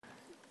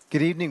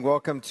Good evening.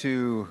 Welcome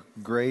to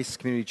Grace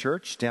Community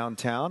Church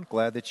downtown.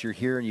 Glad that you're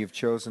here and you've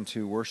chosen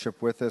to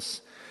worship with us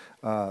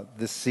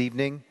this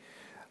evening.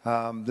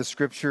 The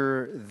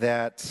scripture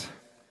that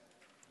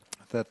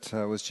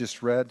was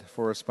just read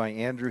for us by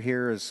Andrew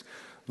here is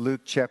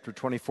Luke chapter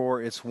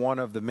 24. It's one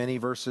of the many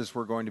verses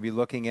we're going to be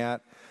looking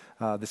at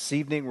this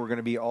evening. We're going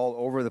to be all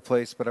over the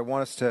place, but I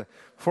want us to,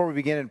 before we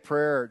begin in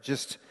prayer,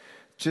 just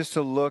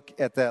to look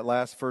at that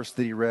last verse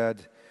that he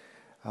read.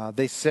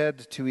 They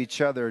said to each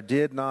other,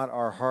 "Did not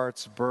our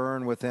hearts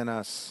burn within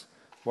us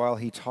while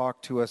he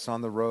talked to us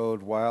on the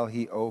road, while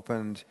he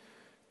opened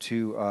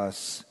to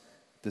us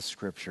the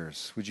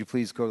scriptures?" Would you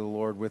please go to the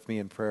Lord with me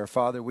in prayer?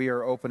 Father, we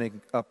are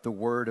opening up the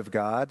Word of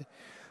God.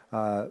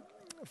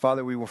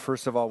 Father, we will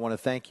first of all want to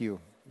thank you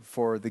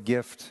for the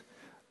gift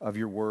of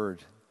your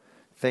Word.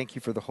 Thank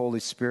you for the Holy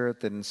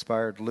Spirit that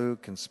inspired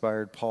Luke,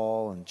 inspired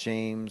Paul and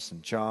James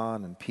and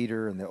John and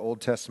Peter and the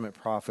Old Testament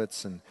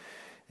prophets.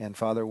 And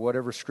Father,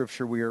 whatever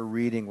scripture we are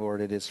reading,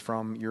 Lord, it is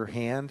from your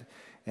hand,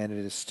 and it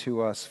is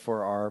to us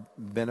for our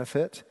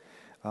benefit.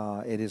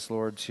 It is,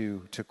 Lord,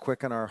 to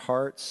quicken our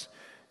hearts,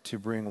 to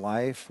bring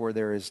life where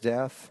there is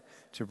death,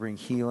 to bring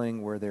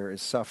healing where there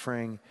is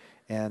suffering,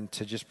 and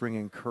to just bring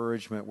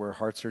encouragement where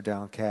hearts are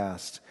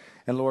downcast.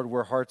 And Lord,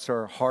 where hearts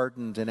are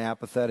hardened and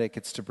apathetic,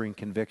 it's to bring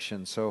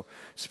conviction. So,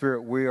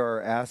 Spirit, we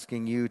are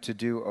asking you to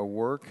do a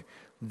work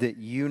that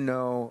you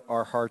know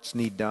our hearts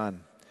need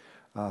done.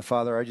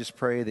 Father, I just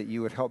pray that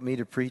you would help me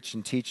to preach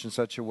and teach in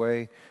such a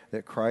way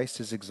that Christ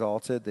is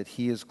exalted, that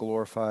he is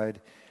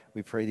glorified.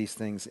 We pray these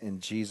things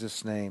in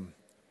Jesus' name.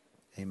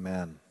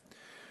 Amen.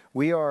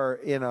 We are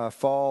in a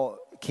fall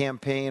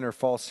campaign or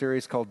fall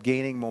series called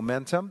Gaining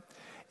Momentum,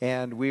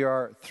 and we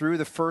are through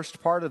the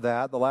first part of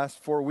that. The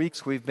last 4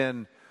 weeks we have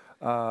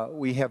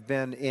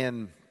been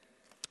in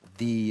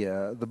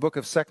the book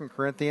of 2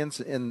 Corinthians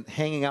and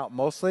hanging out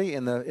mostly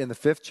in the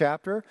 5th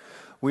chapter.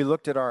 We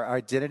looked at our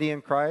identity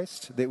in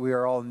Christ, that we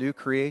are all new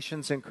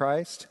creations in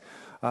Christ.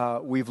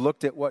 We've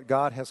looked at what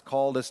God has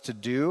called us to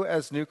do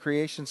as new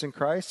creations in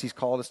Christ. He's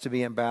called us to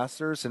be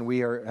ambassadors, and we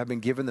have been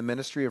given the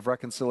ministry of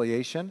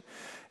reconciliation,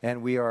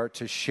 and we are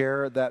to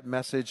share that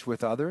message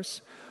with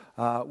others.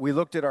 We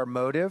looked at our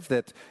motive,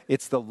 that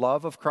it's the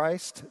love of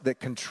Christ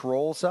that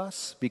controls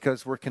us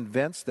because we're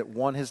convinced that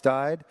one has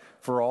died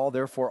for all,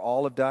 therefore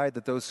all have died,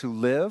 that those who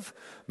live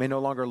may no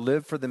longer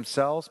live for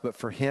themselves, but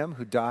for him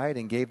who died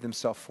and gave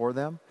himself for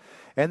them.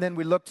 And then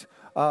we looked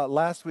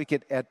last week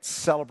at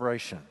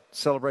celebration,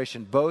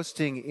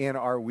 boasting in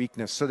our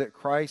weakness so that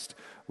Christ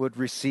would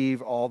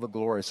receive all the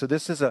glory. So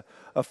this is a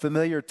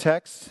familiar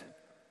text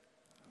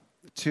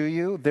to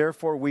you.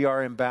 Therefore, we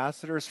are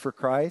ambassadors for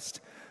Christ,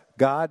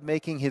 God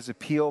making his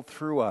appeal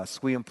through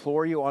us. We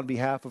implore you on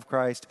behalf of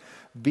Christ,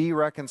 be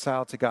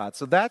reconciled to God.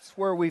 So that's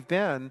where we've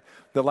been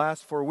the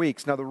last 4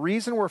 weeks. Now, the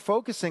reason we're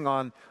focusing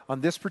on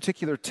this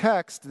particular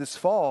text this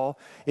fall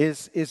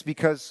is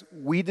because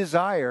we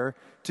desire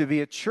to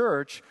be a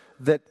church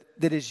that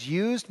is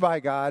used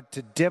by God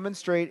to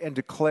demonstrate and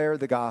declare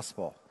the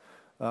gospel.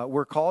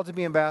 We're called to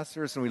be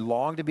ambassadors, and we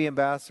long to be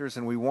ambassadors,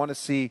 and we want to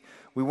see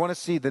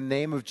the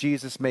name of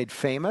Jesus made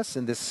famous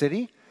in this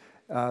city.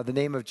 The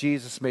name of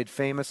Jesus made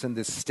famous in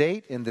this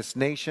state, in this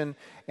nation,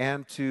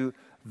 and to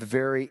the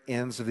very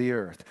ends of the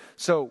earth.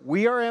 So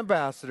we are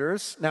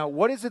ambassadors. Now,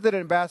 what is it that an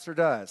ambassador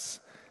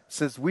does? It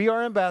says we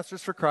are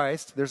ambassadors for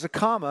Christ. There's a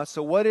comma.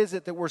 So what is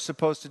it that we're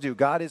supposed to do?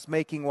 God is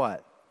making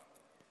what?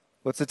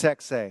 What's the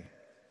text say?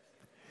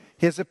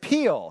 His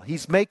appeal.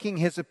 He's making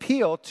his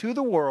appeal to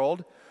the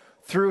world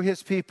through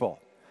his people.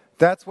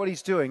 That's what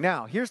he's doing.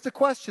 Now, here's the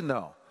question,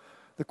 though.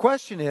 The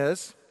question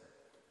is,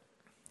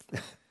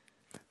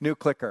 new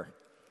clicker.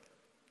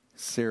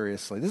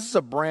 Seriously, this is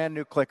a brand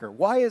new clicker.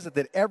 Why is it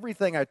that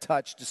everything I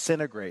touch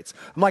disintegrates?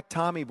 I'm like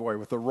Tommy Boy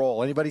with the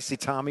roll. Anybody see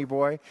Tommy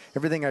Boy?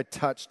 Everything I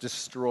touch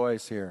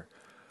destroys here.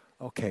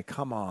 Okay,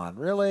 come on.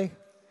 Really?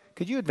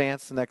 Could you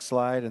advance the next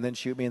slide and then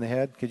shoot me in the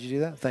head? Could you do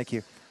that? Thank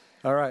you.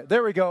 All right,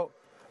 there we go.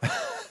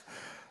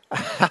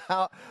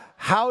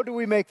 How do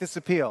we make this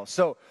appeal?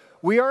 So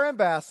we are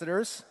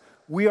ambassadors.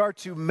 We are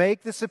to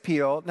make this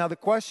appeal. Now, the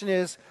question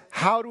is,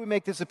 how do we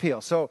make this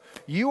appeal? So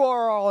you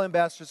are all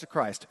ambassadors of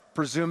Christ,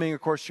 presuming, of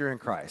course, you're in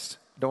Christ.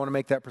 Don't want to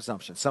make that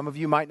presumption. Some of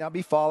you might not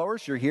be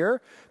followers. You're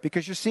here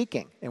because you're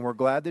seeking, and we're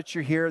glad that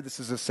you're here. This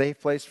is a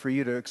safe place for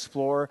you to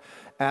explore,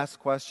 ask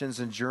questions,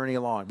 and journey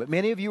along. But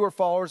many of you are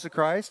followers of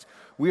Christ.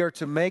 We are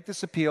to make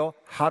this appeal.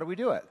 How do we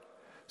do it?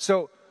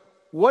 So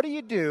what do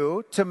you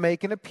do to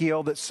make an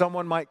appeal that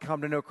someone might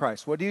come to know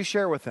Christ? What do you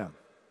share with them?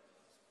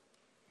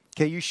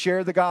 Okay, you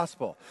share the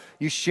gospel.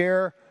 You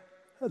share,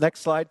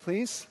 next slide,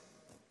 please.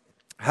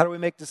 How do we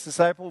make this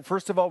disciple?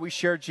 First of all, we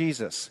share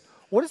Jesus.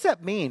 What does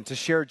that mean to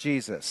share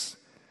Jesus?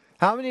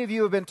 How many of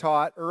you have been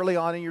taught early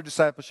on in your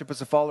discipleship as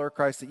a follower of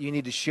Christ that you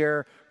need to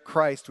share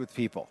Christ with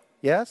people?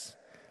 Yes?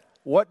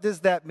 What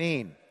does that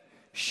mean?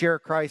 Share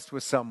Christ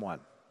with someone.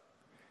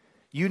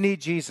 You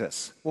need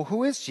Jesus. Well,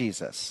 who is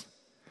Jesus?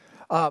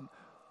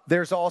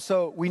 There's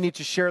also, we need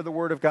to share the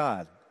Word of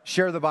God,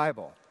 share the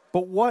Bible.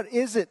 But what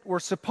is it we're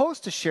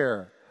supposed to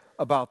share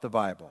about the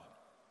Bible?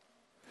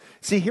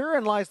 See,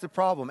 herein lies the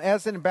problem.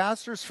 As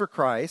ambassadors for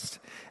Christ,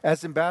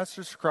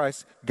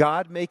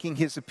 God making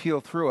his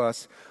appeal through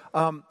us,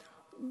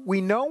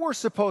 we know we're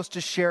supposed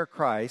to share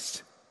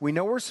Christ. We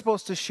know we're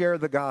supposed to share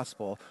the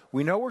gospel.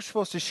 We know we're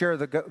supposed to share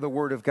the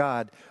word of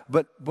God.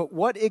 But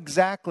what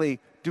exactly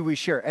do we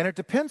share? And it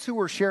depends who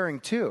we're sharing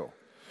to.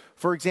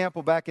 For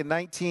example, back in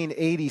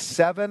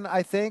 1987,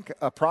 I think,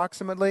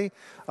 approximately,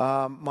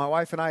 my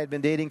wife and I had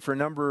been dating for a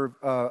number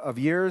of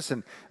years,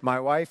 and my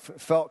wife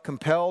felt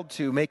compelled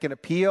to make an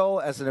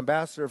appeal as an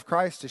ambassador of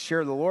Christ to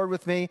share the Lord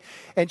with me,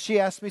 and she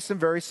asked me some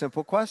very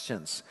simple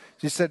questions.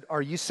 She said,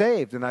 "Are you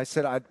saved?" And I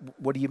said,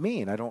 "What do you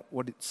mean?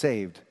 What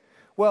saved?"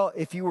 "Well,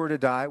 if you were to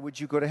die, would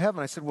you go to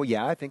heaven?" I said, "Well,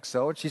 yeah, I think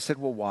so." And she said,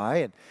 "Well, why?"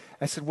 And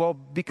I said, "Well,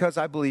 because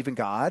I believe in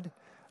God.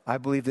 I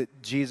believe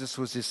that Jesus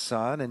was his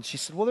son." And she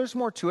said, "Well, there's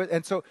more to it."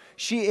 And so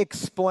she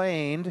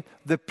explained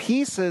the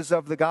pieces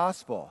of the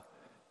gospel.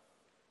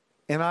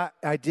 And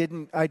I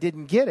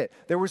didn't get it.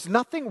 There was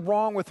nothing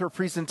wrong with her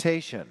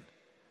presentation.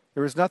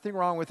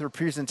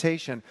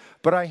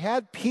 But I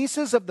had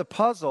pieces of the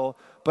puzzle,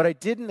 but I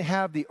didn't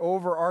have the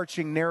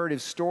overarching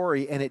narrative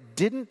story, and it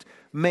didn't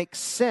make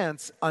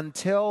sense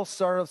until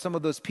some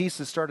of those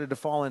pieces started to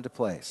fall into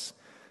place.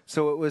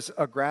 So it was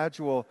a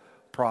gradual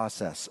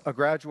process.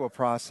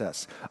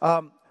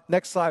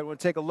 Next slide, we'll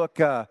take a look.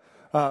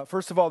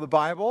 First of all, the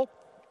Bible.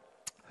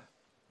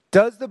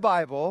 Does the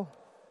Bible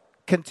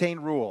contain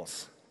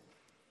rules?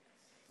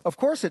 Of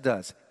course it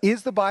does.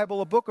 Is the Bible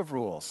a book of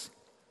rules?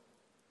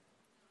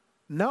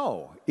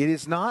 No, it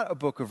is not a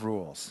book of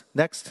rules.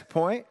 Next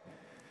point.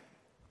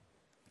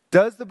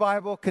 Does the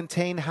Bible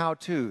contain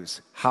how-tos?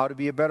 How to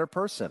be a better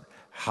person,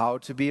 how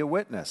to be a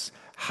witness,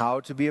 how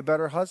to be a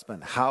better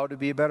husband, how to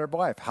be a better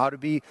wife, how to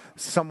be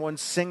someone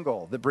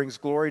single that brings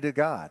glory to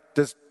God.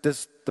 Does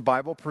the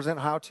Bible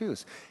present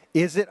how-tos?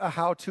 Is it a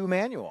how-to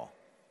manual?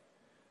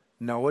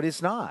 No, it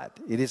is not.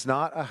 It is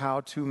not a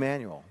how-to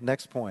manual.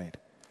 Next point.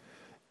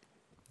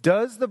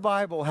 Does the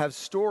Bible have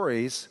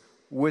stories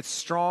with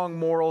strong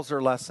morals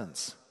or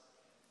lessons?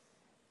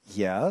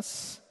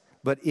 Yes,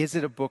 but is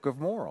it a book of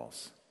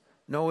morals?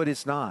 No, it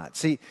is not.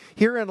 See,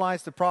 herein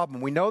lies the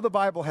problem. We know the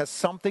Bible has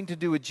something to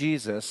do with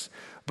Jesus,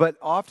 but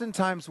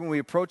oftentimes when we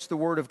approach the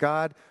Word of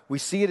God, we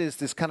see it as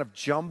this kind of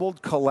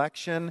jumbled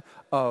collection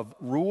of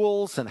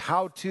rules and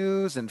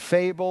how-tos and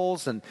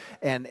fables and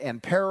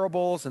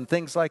parables and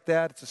things like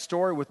that. It's a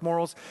story with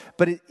morals,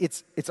 but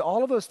it's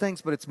all of those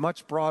things, but it's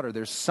much broader.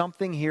 There's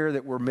something here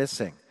that we're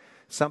missing.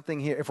 Something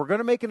here. If we're going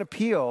to make an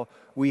appeal,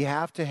 we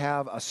have to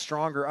have a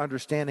stronger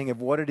understanding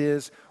of what it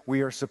is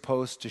we are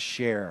supposed to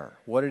share.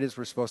 So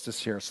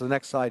the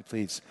next slide,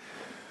 please.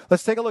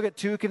 Let's take a look at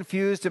two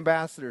confused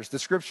ambassadors. The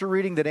scripture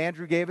reading that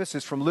Andrew gave us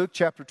is from Luke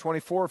chapter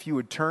 24. If you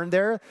would turn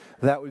there,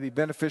 that would be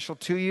beneficial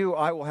to you.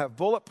 I will have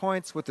bullet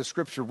points with the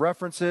scripture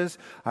references.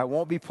 I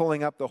won't be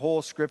pulling up the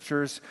whole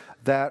scriptures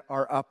that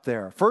are up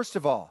there. First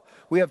of all,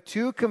 we have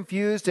two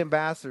confused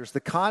ambassadors.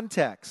 The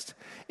context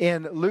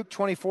in Luke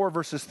 24,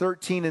 verses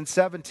 13 and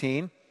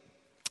 17,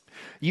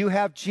 you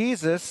have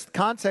Jesus.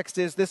 Context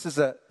is this is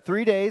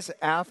 3 days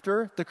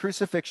after the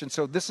crucifixion.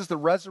 So this is the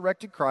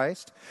resurrected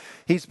Christ.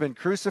 He's been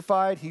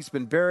crucified, he's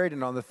been buried,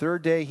 and on the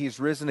third day he's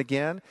risen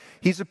again.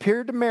 He's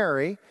appeared to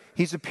Mary.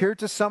 He's appeared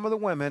to some of the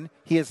women.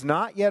 He has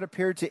not yet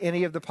appeared to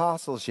any of the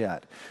apostles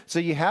yet. So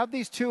you have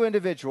these two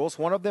individuals.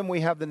 One of them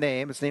we have the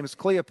name. His name is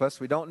Cleopas.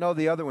 We don't know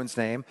the other one's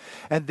name.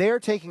 And they're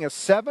taking a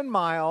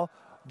 7-mile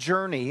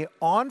journey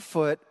on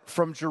foot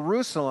from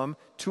Jerusalem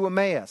to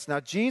Emmaus. Now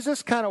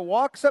Jesus kind of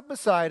walks up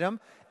beside him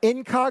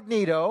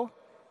incognito.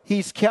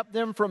 He's kept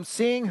them from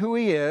seeing who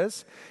he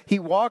is. He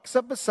walks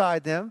up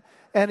beside them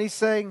and he's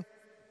saying,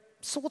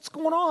 "So what's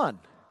going on?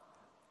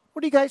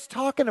 What are you guys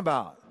talking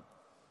about?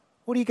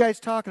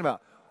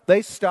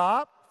 They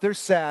stop. They're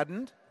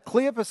saddened.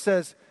 Cleopas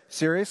says,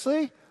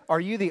 "Seriously? Are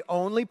you the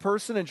only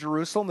person in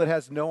Jerusalem that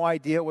has no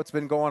idea what's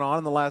been going on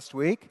in the last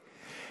week?"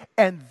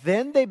 And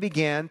then they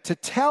began to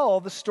tell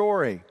the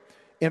story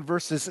in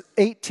verses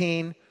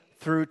 18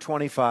 through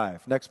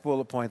 25. Next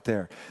bullet point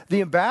there.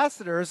 The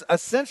ambassadors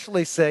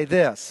essentially say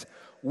this: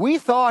 we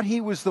thought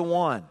he was the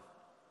one.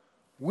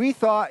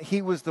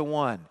 He was the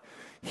one.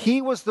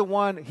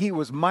 He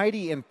was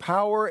mighty in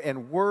power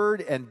and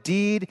word and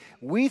deed.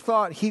 We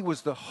thought he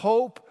was the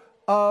hope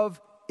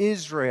of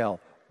Israel.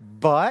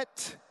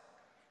 But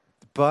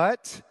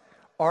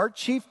our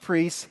chief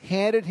priests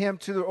handed him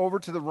over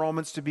to the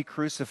Romans to be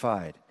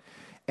crucified.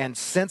 And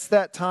since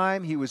that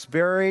time, he was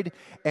buried,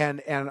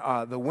 and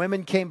the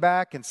women came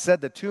back and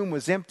said the tomb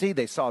was empty.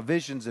 They saw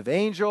visions of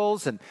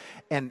angels,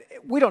 and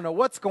we don't know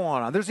what's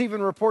going on. There's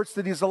even reports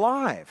that he's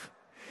alive.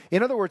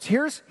 In other words,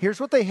 here's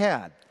what they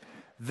had.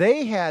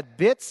 They had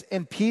bits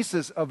and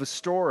pieces of a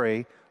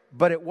story,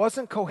 but it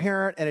wasn't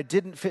coherent and it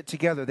didn't fit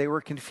together. They were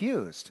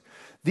confused.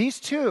 These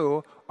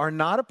two are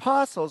not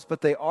apostles, but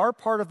they are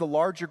part of the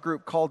larger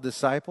group called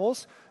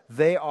disciples.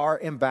 They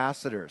are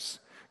ambassadors.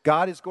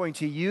 God is going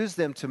to use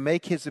them to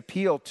make his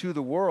appeal to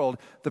the world.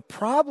 The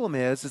problem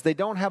is they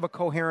don't have a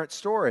coherent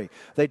story.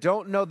 They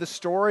don't know the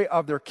story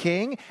of their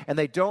king, and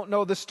they don't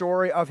know the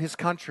story of his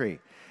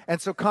country.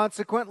 And so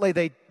consequently,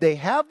 they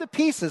have the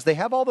pieces, they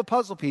have all the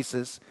puzzle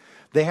pieces,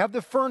 they have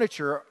the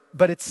furniture,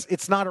 but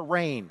it's not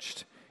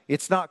arranged.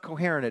 It's not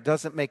coherent. It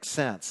doesn't make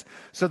sense.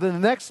 So then the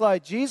next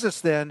slide,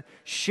 Jesus then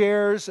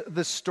shares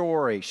the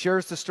story.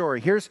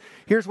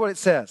 Here's what it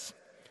says.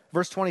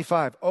 Verse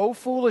 25, O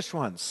foolish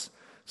ones,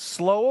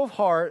 slow of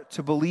heart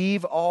to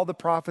believe all the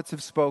prophets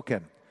have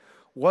spoken.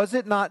 Was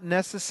it not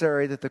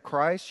necessary that the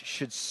Christ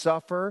should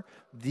suffer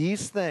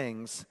these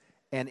things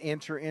and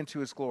enter into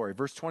his glory?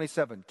 Verse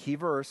 27, key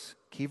verse.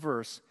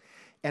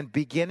 And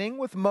beginning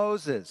with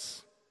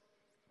Moses,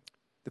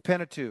 the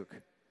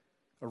Pentateuch,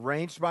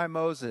 arranged by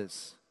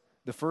Moses,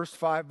 the first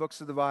 5 books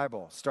of the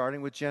Bible,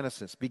 starting with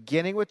Genesis,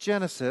 beginning with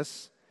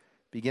Genesis,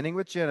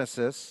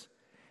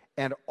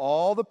 and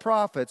all the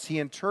prophets, he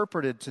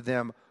interpreted to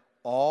them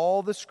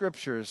all the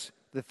scriptures,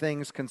 the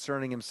things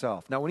concerning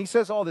himself. Now, when he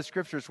says all the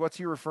scriptures, what's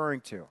he referring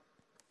to?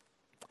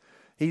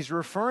 He's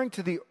referring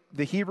to the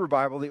Hebrew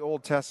Bible, the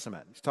Old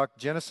Testament. He's talking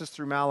Genesis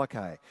through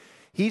Malachi.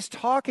 He's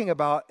talking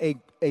about a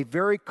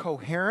very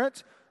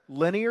coherent,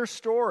 linear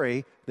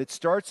story that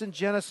starts in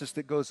Genesis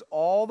that goes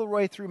all the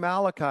way through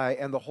Malachi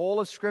and the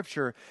whole of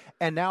Scripture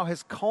and now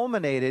has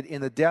culminated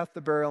in the death, the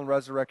burial, and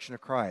resurrection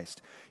of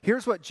Christ.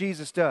 Here's what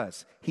Jesus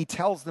does. He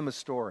tells them a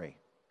story.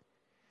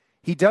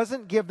 He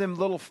doesn't give them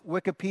little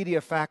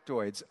Wikipedia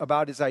factoids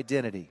about his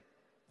identity.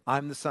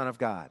 I'm the Son of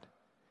God.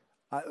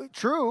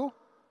 True,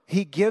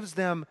 he gives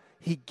them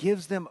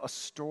a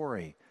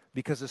story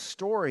because a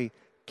story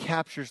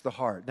captures the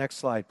heart. Next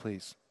slide,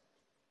 please.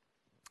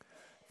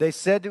 They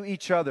said to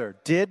each other,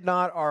 did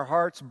not our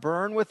hearts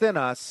burn within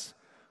us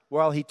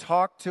while he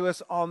talked to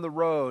us on the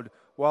road,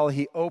 while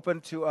he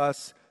opened to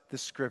us the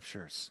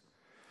scriptures?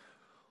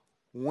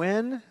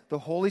 When the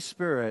Holy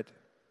Spirit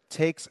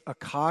takes a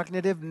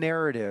cognitive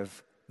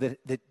narrative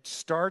that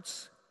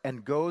starts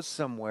and goes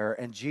somewhere,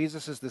 and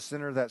Jesus is the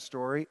center of that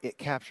story, it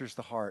captures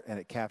the heart and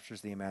it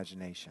captures the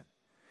imagination.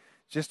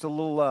 Just a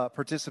little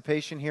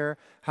participation here.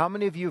 How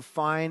many of you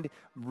find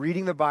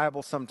reading the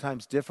Bible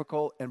sometimes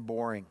difficult and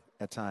boring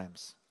at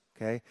times?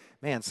 Okay,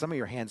 man, some of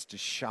your hands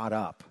just shot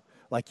up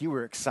like you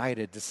were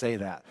excited to say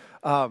that.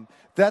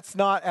 That's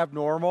not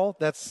abnormal.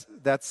 That's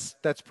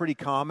pretty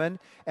common.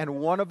 And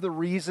one of the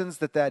reasons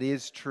that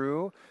is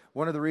true,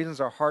 one of the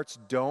reasons our hearts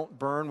don't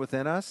burn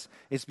within us,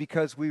 is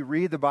because we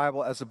read the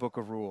Bible as a book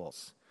of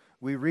rules.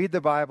 We read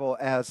the Bible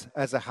as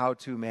a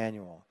how-to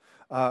manual.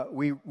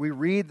 We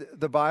read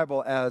the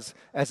Bible as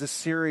a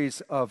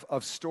series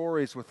of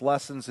stories with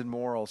lessons and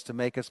morals to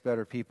make us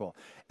better people.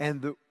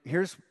 And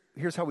here's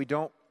how we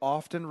don't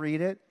often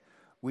read it.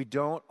 We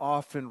don't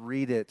often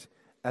read it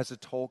as a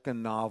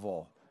Tolkien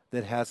novel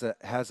that has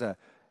a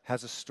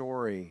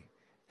story,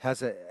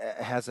 has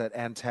an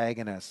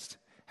antagonist,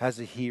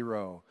 has a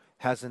hero,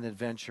 has an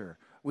adventure.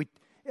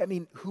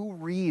 Who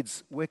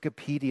reads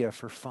Wikipedia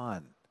for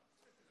fun,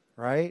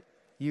 right?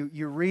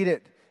 You read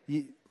it.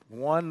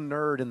 One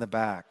nerd in the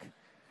back.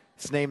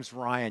 His name's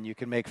Ryan. You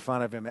can make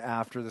fun of him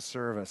after the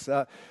service.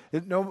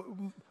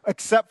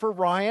 Except for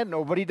Ryan,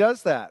 nobody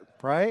does that,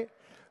 right?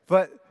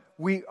 But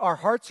our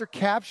hearts are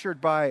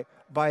captured by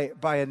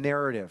a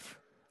narrative,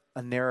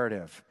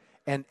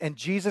 and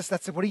Jesus.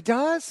 That's what he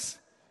does.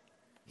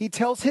 He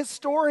tells his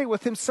story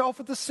with himself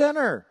at the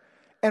center,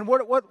 and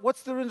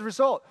what's the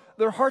result?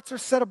 Their hearts are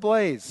set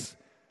ablaze.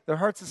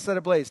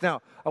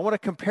 Now, I want to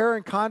compare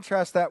and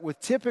contrast that with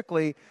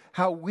typically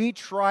how we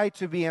try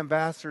to be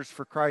ambassadors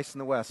for Christ in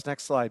the West.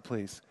 Next slide,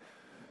 please.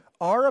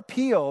 Our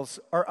appeals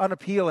are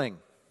unappealing.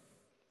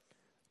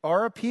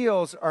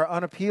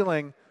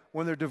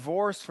 When they're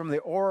divorced from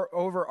the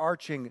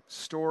overarching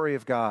story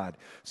of God.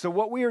 So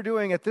what we are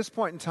doing at this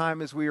point in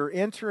time is we are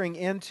entering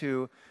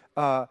into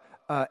 8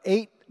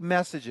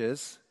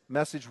 messages.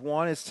 Message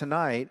 1 is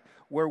tonight,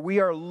 where we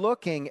are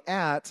looking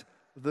at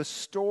the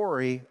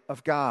story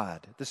of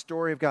God. The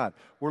story of God.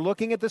 We're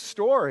looking at the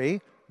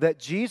story that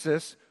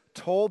Jesus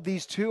told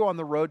these 2 on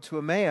the road to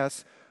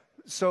Emmaus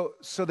so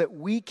that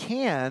we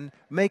can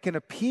make an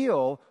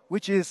appeal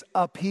which is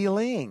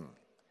appealing.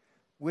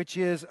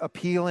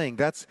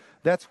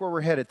 That's where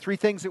we're headed. 3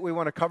 things that we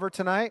want to cover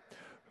tonight.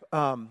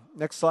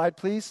 Next slide,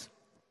 please.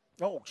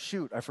 Oh,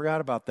 shoot, I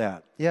forgot about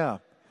that. Yeah,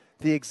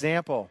 the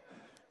example.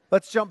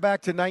 Let's jump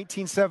back to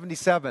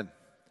 1977,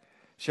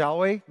 shall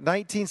we?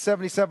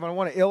 1977, I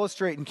want to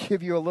illustrate and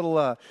give you a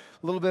little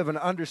bit of an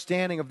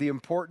understanding of the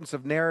importance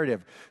of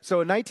narrative.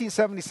 So in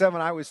 1977,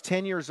 I was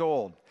 10 years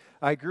old.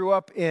 I grew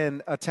up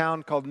in a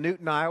town called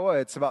Newton, Iowa.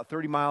 It's about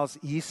 30 miles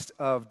east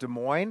of Des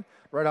Moines,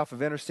 right off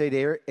of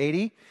Interstate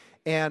 80.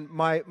 And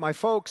my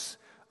folks,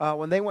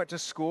 when they went to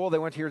school, they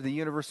went here to the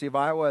University of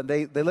Iowa, and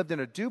they lived in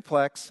a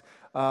duplex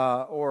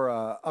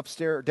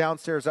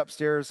downstairs,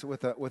 upstairs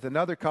with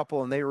another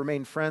couple, and they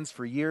remained friends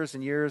for years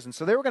and years. And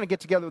so they were going to get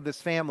together with this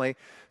family.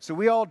 So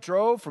we all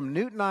drove from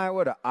Newton,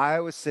 Iowa to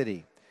Iowa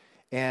City.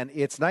 And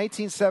it's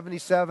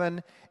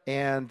 1977,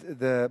 and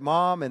the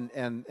mom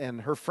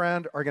and her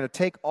friend are going to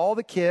take all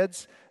the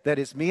kids, that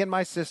is me and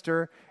my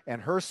sister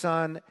and her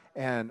son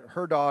and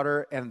her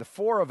daughter, and the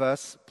four of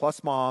us,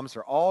 plus moms,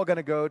 are all going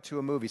to go to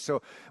a movie.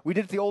 So we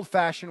did it the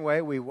old-fashioned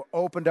way. We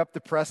opened up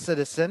the Press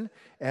Citizen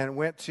and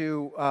went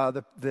to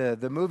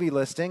the movie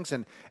listings,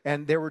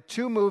 and there were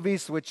two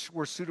movies which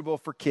were suitable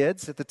for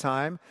kids at the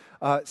time,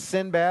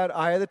 Sinbad,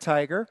 Eye of the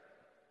Tiger,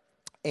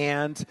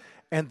 and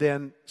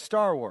then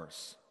Star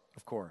Wars.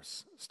 Of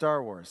course,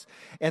 Star Wars.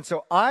 And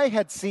so I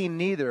had seen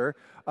neither.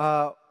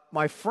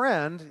 My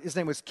friend, his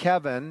name was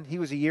Kevin, he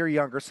was a year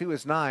younger, so he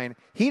was 9.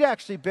 He'd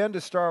actually been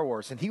to Star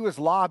Wars, and he was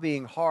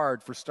lobbying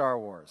hard for Star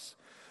Wars.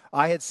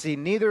 I had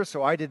seen neither,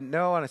 so I didn't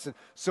know. And I said,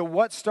 so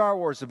what's Star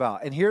Wars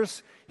about? And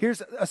here's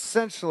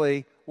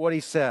essentially what he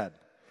said.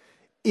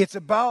 It's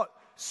about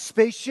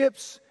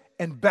spaceships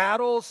and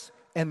battles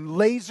and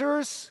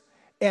lasers,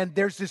 and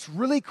there's this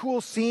really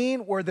cool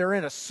scene where they're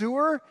in a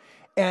sewer,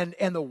 and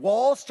the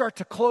walls start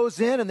to close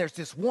in, and there's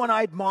this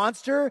one-eyed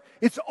monster.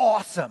 It's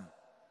awesome.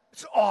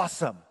 It's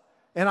awesome.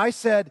 And I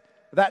said,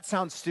 that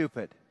sounds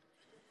stupid.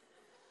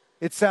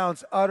 It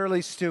sounds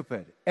utterly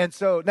stupid. And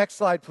so, next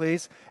slide,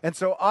 please. And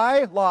so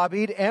I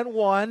lobbied and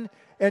won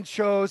and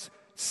chose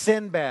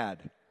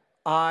Sinbad,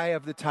 Eye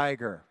of the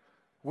Tiger,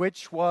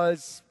 which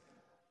was,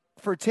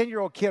 for a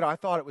 10-year-old kid, I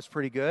thought it was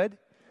pretty good.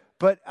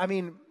 But, I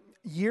mean,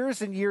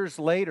 years and years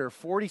later,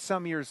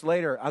 40-some years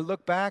later, I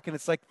look back and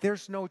it's like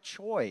there's no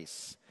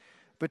choice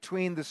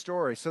between the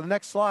stories. So the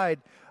next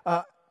slide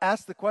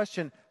asks the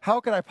question,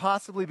 how could I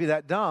possibly be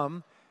that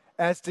dumb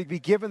as to be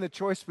given the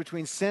choice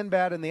between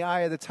Sinbad and the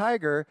Eye of the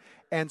Tiger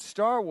and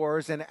Star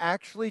Wars and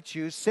actually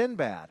choose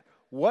Sinbad?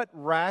 What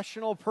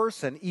rational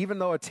person, even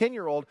though a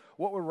 10-year-old,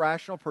 what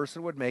rational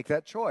person would make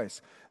that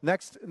choice?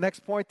 Next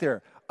point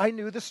there. I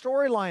knew the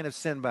storyline of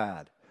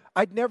Sinbad.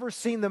 I'd never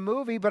seen the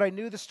movie, but I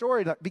knew the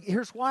story.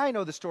 Here's why I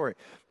know the story.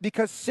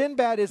 Because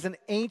Sinbad is an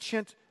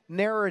ancient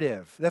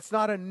narrative. That's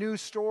not a new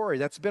story.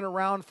 That's been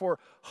around for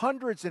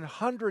hundreds and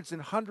hundreds and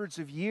hundreds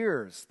of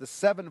years. The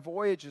 7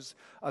 voyages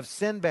of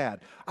Sinbad.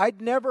 I'd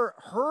never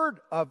heard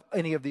of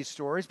any of these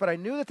stories, but I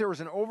knew that there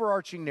was an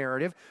overarching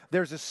narrative.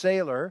 There's a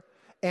sailor,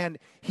 and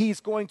he's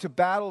going to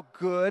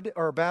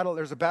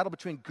there's a battle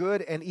between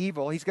good and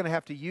evil. He's going to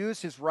have to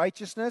use his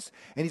righteousness,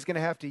 and he's going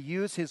to have to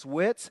use his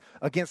wits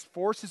against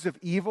forces of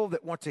evil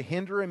that want to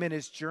hinder him in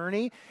his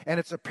journey, and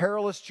it's a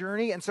perilous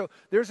journey. And so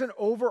there's an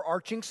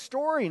overarching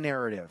story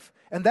narrative,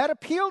 and that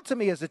appealed to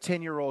me as a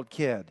 10-year-old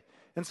kid.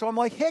 And so I'm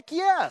like, heck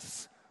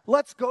yes,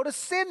 let's go to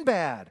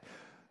Sinbad.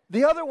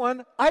 The other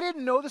one, I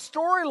didn't know the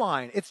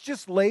storyline. It's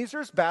just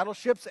lasers,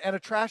 battleships, and a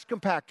trash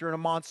compactor and a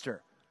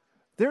monster.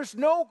 There's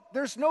no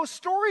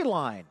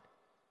storyline.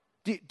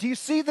 Do you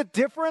see the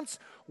difference?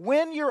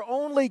 When you're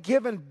only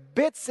given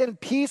bits and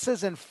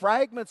pieces and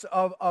fragments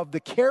of the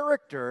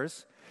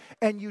characters,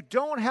 and you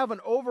don't have an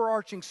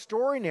overarching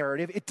story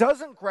narrative, it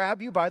doesn't grab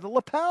you by the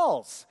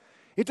lapels.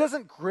 It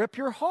doesn't grip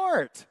your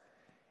heart.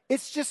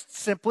 It's just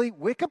simply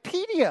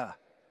Wikipedia.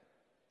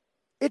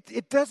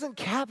 It doesn't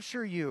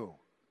capture you.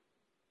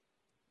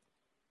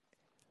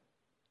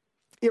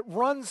 It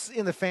runs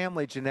in the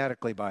family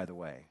genetically, by the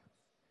way.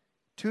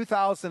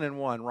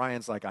 2001,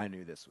 Ryan's like, I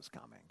knew this was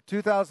coming.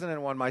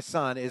 2001, my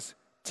son is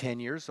 10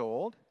 years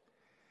old.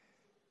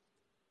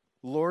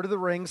 Lord of the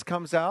Rings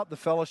comes out, the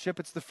Fellowship,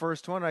 it's the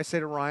first one. I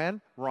say to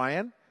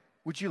Ryan,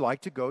 would you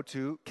like to go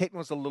to, Caton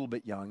was a little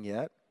bit young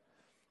yet,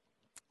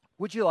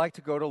 would you like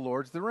to go to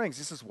Lord of the Rings?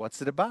 He says, what's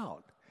it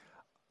about?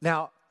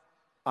 Now,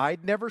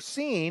 I'd never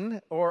seen,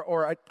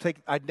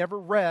 I'd never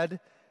read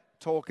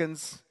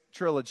Tolkien's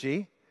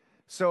trilogy,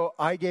 so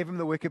I gave him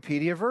the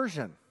Wikipedia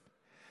version.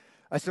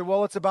 I said,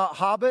 well, it's about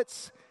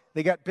hobbits.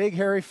 They got big,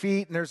 hairy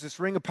feet, and there's this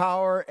ring of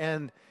power,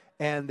 and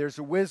there's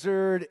a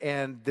wizard,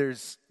 and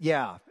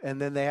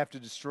and then they have to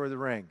destroy the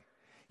ring.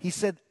 He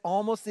said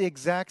almost the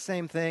exact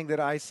same thing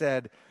that I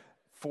said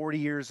 40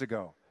 years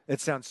ago.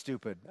 It sounds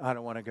stupid. I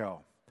don't want to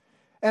go.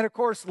 And, of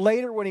course,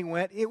 later when he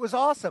went, it was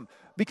awesome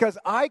because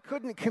I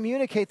couldn't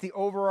communicate the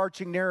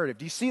overarching narrative.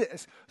 Do you see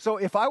this? So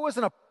if I was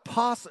an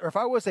apostle, or if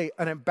I was an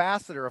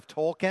ambassador of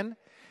Tolkien,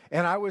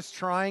 and I was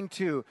trying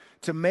to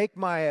make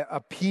my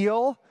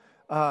appeal,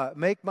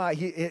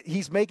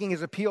 he's making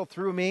his appeal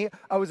through me.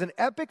 I was an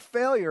epic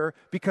failure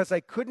because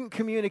I couldn't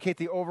communicate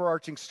the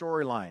overarching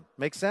storyline.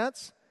 Make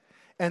sense?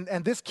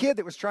 And this kid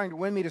that was trying to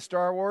win me to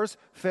Star Wars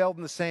failed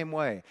in the same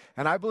way.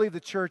 And I believe the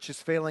church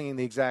is failing in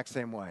the exact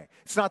same way.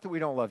 It's not that we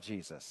don't love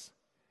Jesus.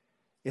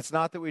 It's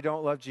not that we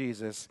don't love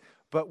Jesus,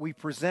 but we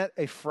present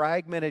a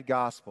fragmented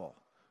gospel.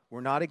 We're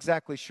not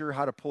exactly sure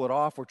how to pull it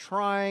off. We're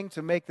trying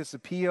to make this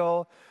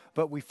appeal,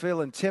 but we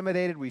feel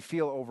intimidated. We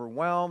feel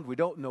overwhelmed. We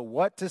don't know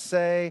what to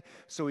say.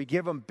 So we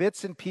give them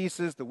bits and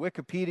pieces, the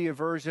Wikipedia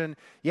version.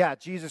 Yeah,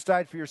 Jesus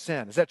died for your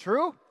sin. Is that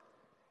true?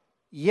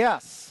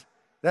 Yes.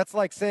 That's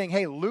like saying,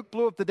 hey, Luke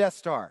blew up the Death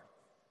Star.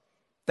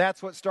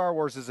 That's what Star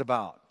Wars is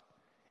about.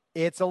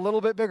 It's a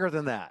little bit bigger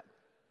than that.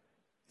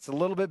 It's a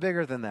little bit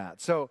bigger than that.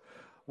 So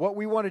what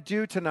we want to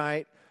do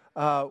tonight,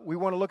 We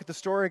want to look at the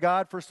story of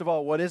God. First of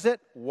all, what is it?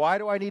 Why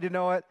do I need to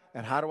know it?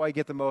 And how do I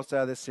get the most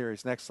out of this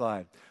series? Next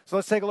slide. So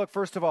let's take a look.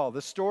 First of all,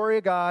 the story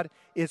of God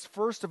is,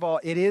 first of all,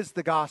 it is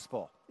the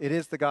gospel. It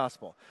is the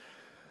gospel.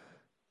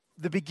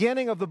 The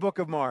beginning of the book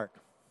of Mark.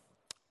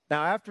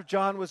 Now, after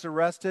John was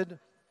arrested,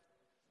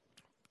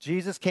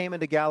 Jesus came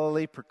into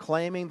Galilee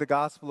proclaiming the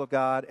gospel of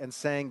God and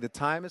saying, the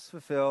time is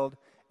fulfilled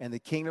and the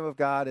kingdom of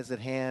God is at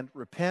hand.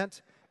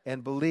 Repent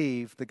and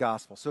believe the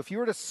gospel. So if you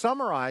were to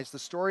summarize the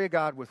story of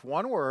God with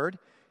one word,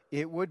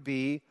 it would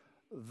be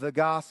the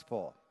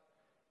gospel.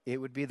 It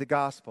would be the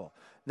gospel.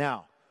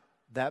 Now,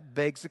 that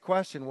begs the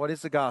question, what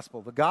is the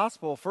gospel? The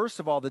gospel, first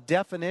of all, the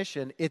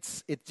definition,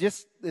 it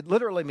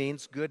literally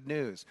means good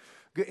news.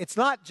 It's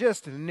not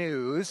just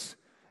news.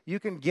 You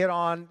can get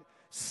on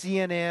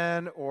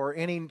CNN or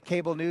any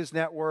cable news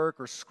network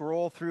or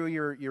scroll through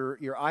your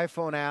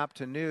iPhone app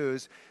to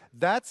news.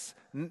 That's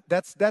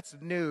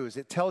news.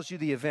 It tells you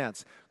the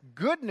events.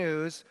 Good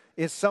news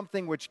is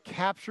something which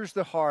captures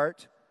the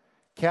heart,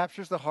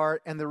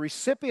 and the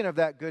recipient of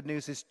that good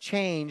news is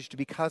changed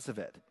because of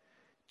it.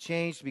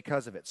 Changed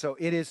because of it. So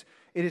it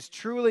is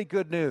truly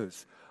good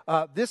news.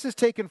 This is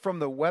taken from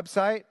the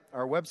website,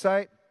 our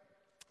website.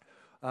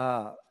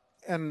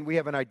 And we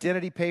have an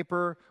identity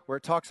paper where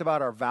it talks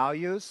about our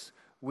values.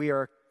 We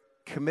are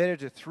committed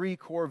to 3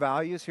 core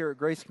values here at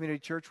Grace Community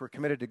Church. We're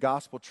committed to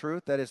gospel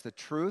truth. That is the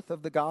truth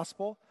of the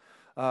gospel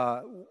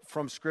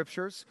from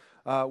scriptures.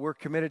 We're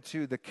committed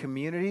to the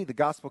community, the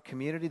gospel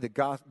community,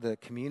 the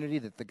community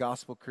that the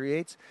gospel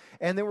creates.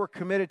 And then we're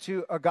committed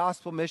to a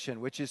gospel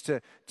mission, which is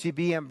to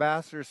be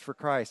ambassadors for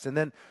Christ. And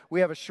then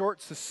we have a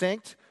short,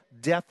 succinct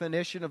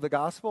definition of the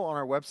gospel on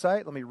our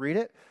website. Let me read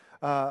it.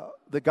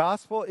 The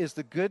gospel is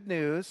the good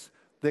news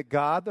that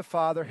God the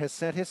Father has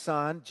sent his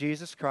Son,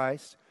 Jesus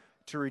Christ,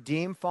 to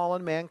redeem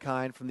fallen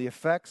mankind from the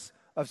effects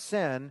of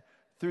sin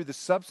through the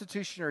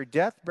substitutionary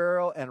death,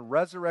 burial, and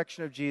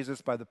resurrection of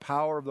Jesus by the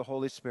power of the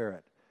Holy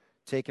Spirit,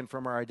 taken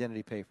from our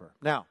identity paper.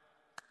 Now,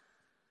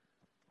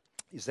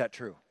 is that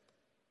true?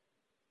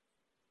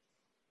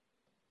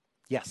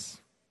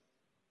 Yes.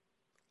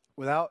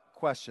 Without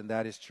question,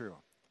 that is true.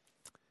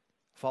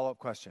 Follow-up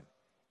question.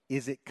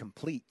 Is it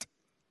complete?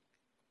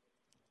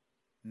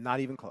 Not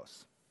even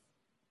close.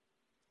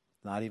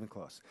 Not even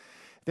close.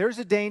 There's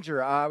a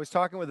danger. I was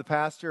talking with a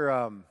pastor,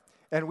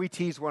 and we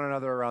tease one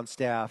another around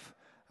staff,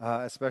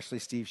 especially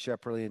Steve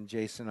Shepperly and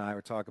Jason and I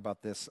would talk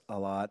about this a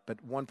lot.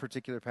 But one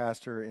particular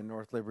pastor in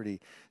North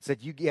Liberty said,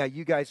 you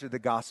guys are the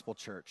gospel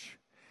church.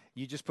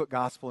 You just put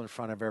gospel in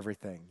front of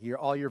everything.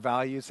 All your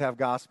values have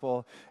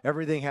gospel.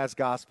 Everything has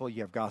gospel.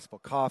 You have gospel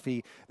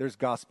coffee. There's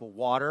gospel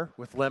water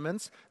with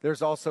lemons.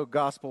 There's also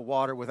gospel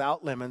water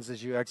without lemons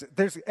as you exit.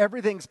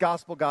 Everything's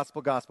gospel,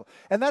 gospel, gospel.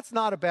 And that's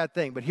not a bad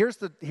thing. But here's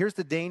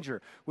the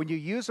danger. When you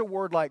use a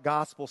word like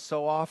gospel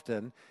so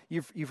often,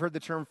 you've heard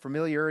the term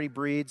familiarity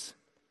breeds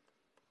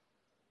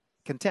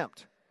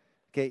contempt.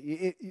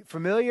 Okay,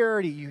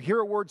 familiarity, you hear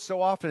a word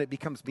so often it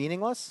becomes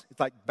meaningless.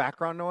 It's like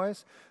background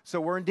noise. So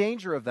we're in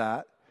danger of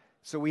that.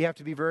 So we have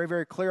to be very,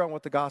 very clear on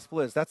what the gospel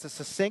is. That's a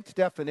succinct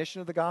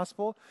definition of the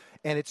gospel,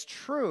 and it's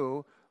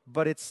true,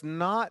 but it's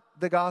not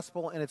the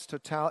gospel in its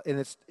totality.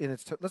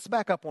 Let's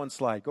back up one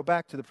slide. Go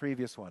back to the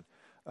previous one.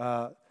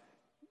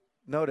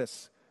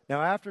 Notice,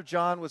 now after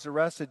John was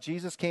arrested,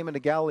 Jesus came into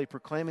Galilee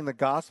proclaiming the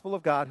gospel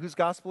of God. Whose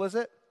gospel is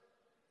it?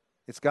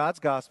 It's God's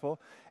gospel.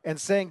 And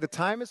saying, the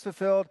time is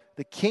fulfilled,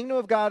 the kingdom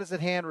of God is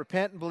at hand,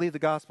 repent and believe the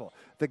gospel.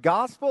 The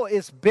gospel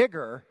is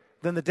bigger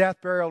than the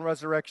death, burial, and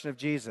resurrection of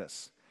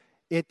Jesus.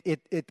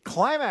 It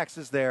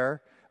climaxes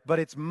there, but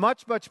it's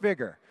much, much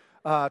bigger.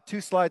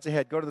 2 slides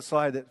ahead. Go to the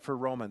slide for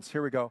Romans.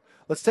 Here we go.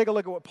 Let's take a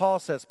look at what Paul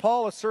says.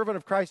 Paul, a servant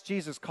of Christ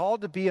Jesus,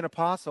 called to be an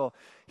apostle.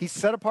 He's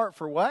set apart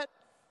for what?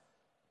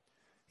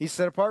 He's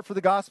set apart for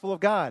the gospel of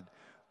God,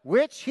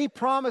 which he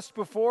promised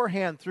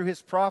beforehand through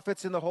his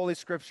prophets in the Holy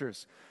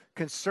Scriptures,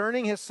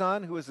 concerning his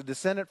Son, who is a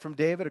descendant from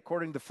David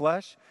according to the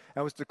flesh,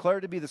 and was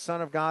declared to be the Son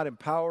of God in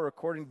power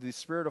according to the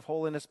Spirit of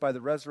holiness by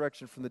the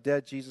resurrection from the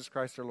dead, Jesus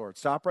Christ our Lord.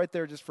 Stop right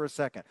there just for a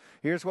second.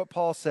 Here's what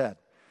Paul said.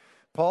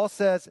 Paul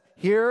says,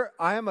 here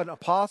I am an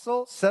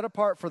apostle set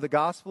apart for the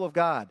gospel of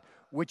God,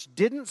 which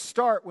didn't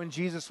start when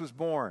Jesus was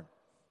born.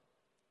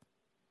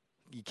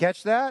 You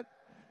catch that?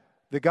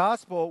 The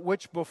gospel,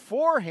 which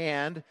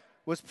beforehand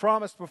was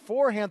promised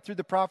beforehand through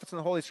the prophets and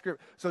the Holy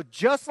Scripture. So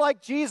just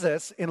like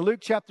Jesus in Luke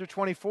chapter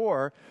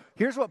 24,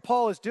 here's what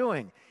Paul is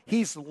doing.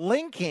 He's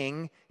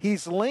linking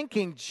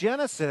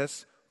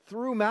Genesis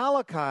through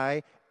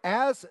Malachi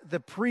as the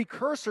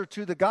precursor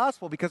to the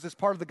gospel because it's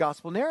part of the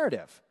gospel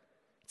narrative.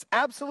 It's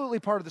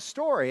absolutely part of the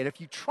story. And if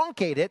you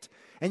truncate it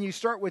and you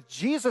start with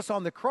Jesus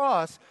on the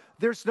cross,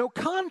 there's no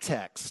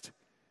context.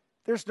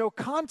 There's no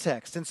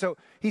context. And so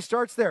he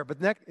starts there, but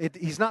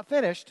he's not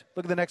finished.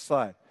 Look at the next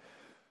slide.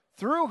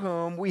 Through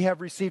whom we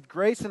have received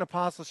grace and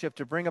apostleship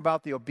to bring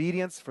about the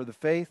obedience for the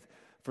faith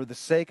for the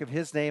sake of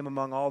his name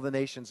among all the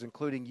nations,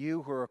 including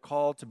you who are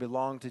called to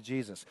belong to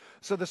Jesus.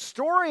 So the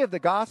story of the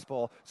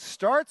gospel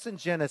starts in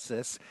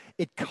Genesis.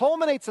 It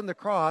culminates on the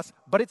cross,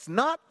 but it's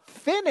not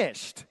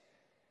finished.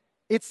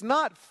 It's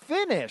not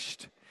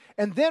finished.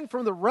 And then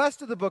from the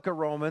rest of the book of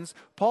Romans,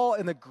 Paul,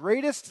 in the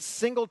greatest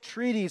single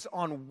treatise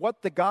on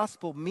what the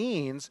gospel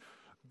means,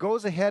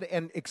 goes ahead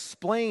and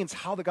explains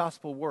how the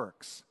gospel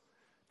works.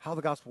 How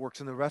the gospel works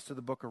in the rest of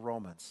the book of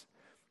Romans.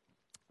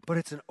 But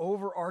it's an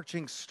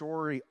overarching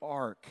story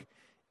arc.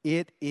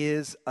 It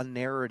is a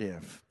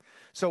narrative.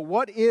 So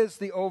what is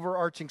the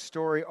overarching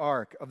story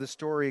arc of the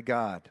story of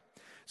God?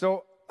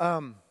 So I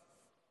was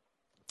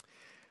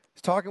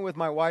talking with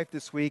my wife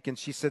this week, and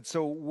she said,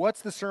 so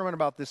what's the sermon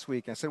about this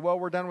week? I said, well,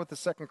 we're done with the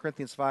 2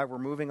 Corinthians 5. We're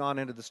moving on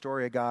into the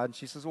story of God. And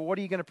she says, well, what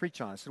are you going to preach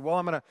on? I said, well,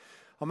 I'm going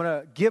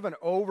to give an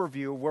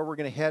overview of where we're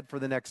going to head for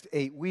the next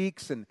 8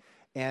 weeks. And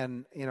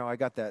you know, I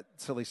got that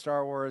silly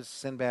Star Wars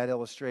Sinbad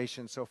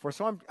illustration, so forth.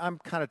 So I'm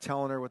kind of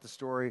telling her what the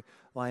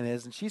storyline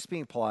is, and she's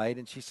being polite,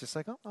 and she's just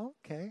like, oh,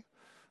 okay.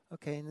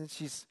 And then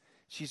she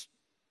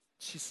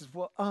says,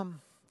 well,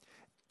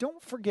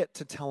 don't forget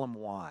to tell them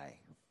why.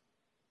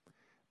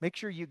 Make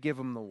sure you give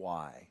them the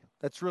why.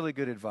 That's really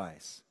good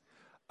advice.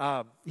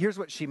 Here's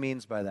what she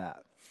means by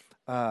that.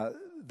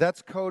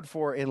 That's code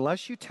for,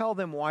 unless you tell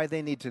them why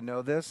they need to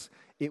know this,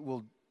 it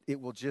will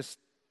just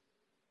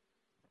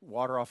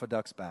water off a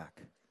duck's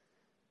back.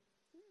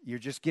 You're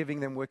just giving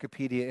them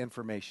Wikipedia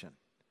information.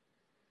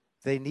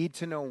 They need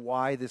to know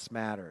why this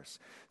matters.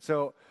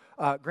 So,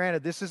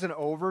 granted, this is an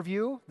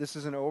overview.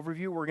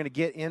 We're going to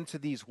get into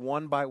these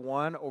one by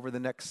one over the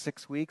next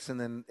 6 weeks, and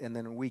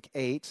then week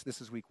 8, this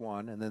is week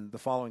 1, and then the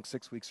following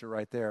 6 weeks are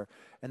right there.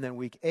 And then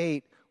week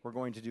 8, we're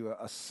going to do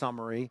a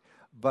summary.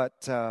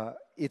 But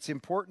it's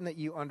important that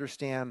you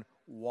understand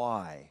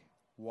why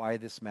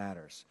this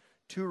matters.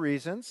 2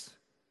 reasons.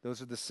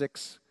 Those are the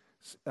 6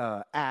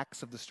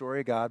 acts of the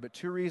story of God, but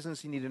 2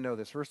 reasons you need to know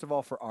this. First of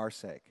all, for our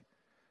sake.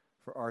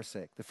 For our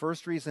sake. The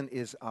first reason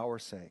is our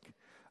sake.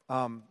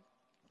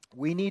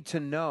 We need to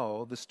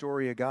know the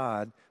story of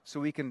God so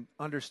we can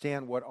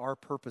understand what our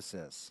purpose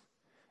is.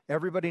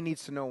 Everybody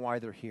needs to know why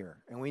they're here,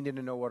 and we need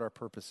to know what our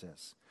purpose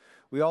is.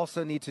 We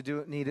also need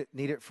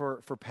it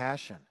for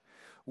passion.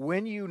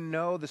 When you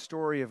know the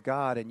story of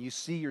God and you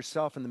see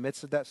yourself in the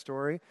midst of that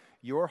story,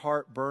 your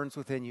heart burns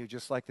within you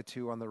just like the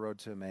 2 on the road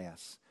to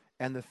Emmaus.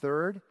 And the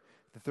third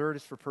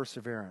is for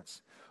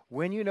perseverance.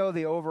 When you know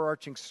the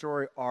overarching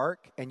story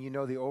arc and you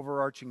know the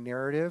overarching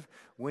narrative,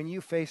 when you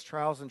face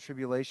trials and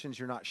tribulations,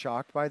 you're not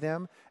shocked by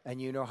them,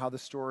 and you know how the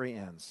story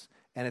ends.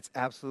 And it's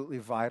absolutely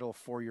vital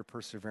for your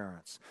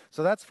perseverance.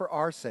 So that's for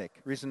our sake,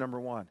 reason number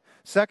 1.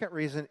 Second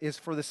reason is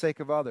for the sake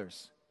of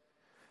others.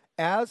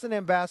 As an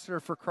ambassador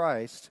for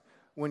Christ,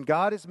 when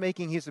God is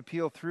making his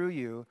appeal through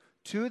you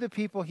to the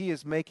people he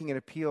is making an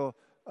appeal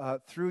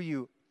through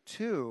you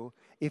to,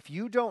 if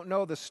you don't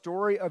know the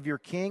story of your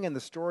king and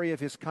the story of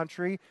his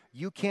country,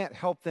 you can't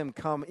help them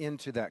come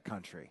into that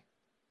country.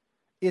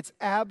 It's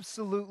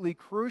absolutely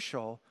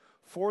crucial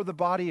for the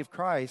body of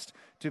Christ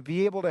to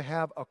be able to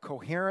have a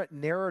coherent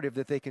narrative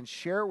that they can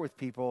share with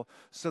people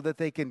so that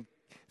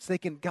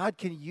God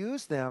can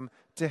use them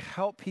to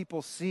help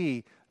people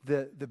see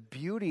the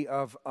beauty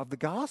of the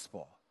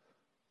gospel.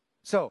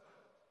 So,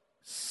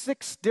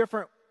 6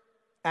 different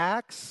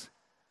acts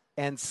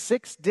and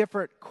 6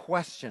 different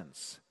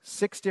questions.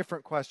 6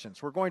 different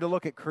questions. We're going to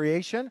look at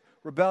creation,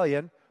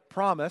 rebellion,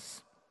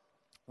 promise,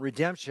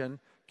 redemption,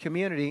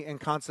 community,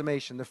 and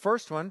consummation. The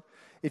first one,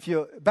 if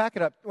you back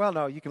it up, well,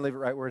 no, you can leave it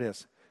right where it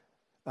is.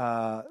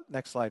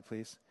 Next slide,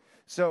 please.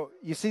 So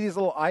you see these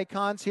little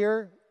icons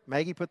here?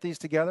 Maggie put these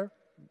together.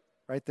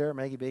 Right there,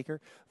 Maggie Baker.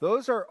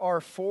 Those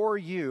are for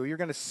you. You're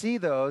going to see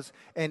those,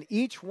 and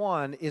each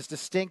one is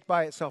distinct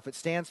by itself. It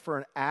stands for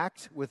an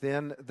act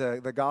within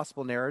the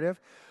gospel narrative.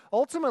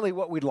 Ultimately,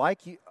 what we'd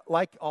like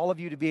all of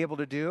you to be able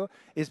to do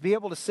is be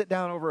able to sit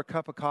down over a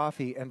cup of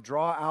coffee and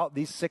draw out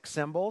these 6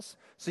 symbols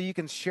so you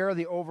can share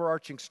the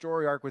overarching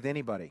story arc with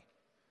anybody.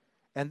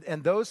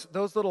 And those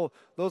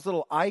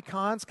little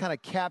icons kind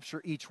of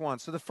capture each one.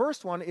 So the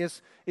first one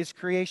is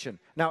creation.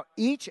 Now,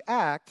 each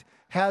act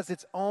has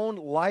its own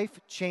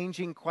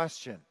life-changing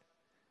question,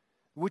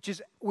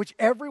 which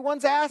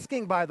everyone's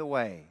asking, by the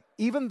way.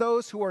 Even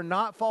those who are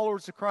not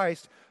followers of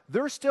Christ,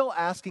 they're still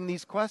asking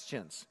these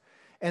questions.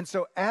 And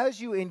so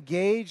as you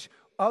engage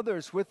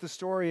others with the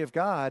story of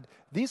God,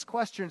 these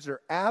questions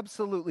are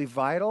absolutely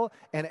vital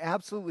and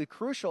absolutely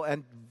crucial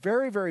and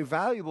very, very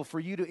valuable for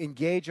you to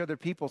engage other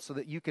people so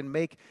that you can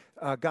make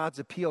God's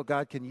appeal.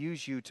 God can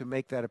use you to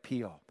make that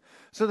appeal.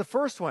 So the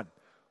first one,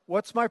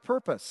 what's my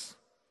purpose?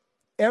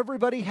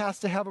 Everybody has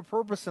to have a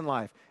purpose in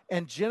life.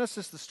 And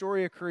Genesis, the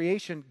story of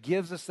creation,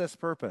 gives us this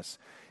purpose.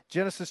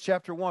 Genesis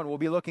chapter 1, we'll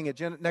be looking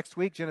at next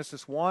week,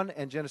 Genesis 1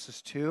 and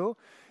Genesis 2.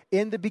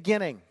 In the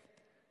beginning,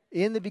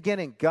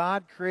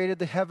 God created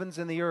the heavens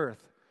and the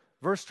earth.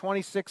 Verse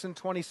 26 and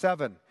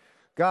 27,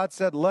 God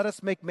said, let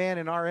us make man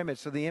in our image.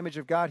 So the image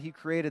of God, he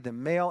created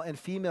them. Male and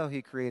female,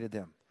 he created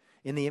them.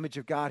 In the image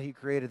of God, he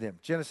created them.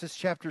 Genesis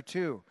chapter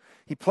 2,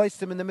 he placed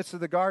them in the midst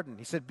of the garden.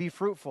 He said, be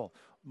fruitful,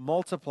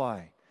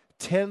 multiply,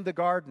 tend the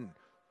garden,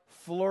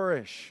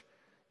 flourish,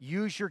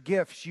 use your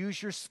gifts,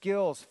 use your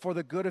skills for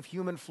the good of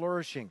human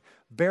flourishing.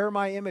 Bear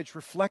my image,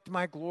 reflect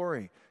my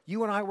glory.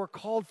 You and I were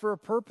called for a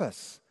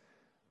purpose.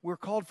 We're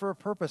called for a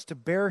purpose, to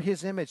bear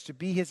his image, to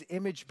be his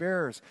image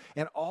bearers.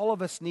 And all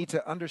of us need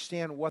to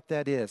understand what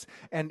that is.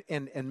 And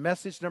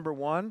message number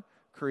one,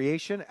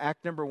 creation,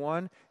 act number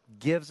one,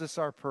 gives us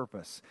our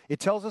purpose. It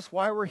tells us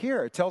why we're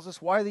here. It tells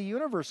us why the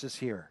universe is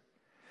here.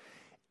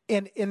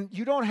 And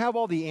you don't have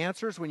all the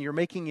answers when you're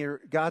making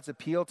God's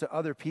appeal to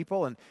other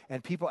people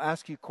and people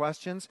ask you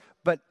questions,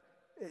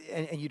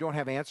 and you don't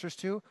have answers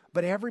to,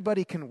 but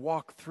everybody can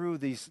walk through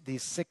these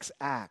 6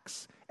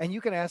 acts, and you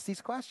can ask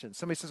these questions.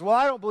 Somebody says, well,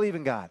 I don't believe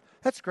in God.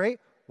 That's great.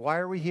 Why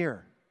are we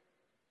here?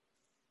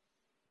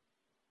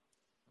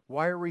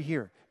 Why are we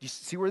here? Do you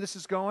see where this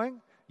is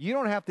going? You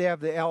don't have to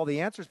have all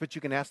the answers, but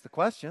you can ask the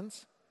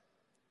questions.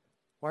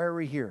 Why are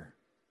we here?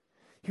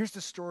 Here's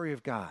the story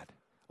of God.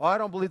 Oh, I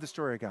don't believe the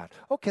story of God.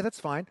 Okay, that's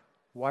fine.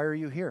 Why are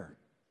you here?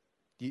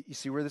 You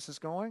see where this is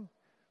going?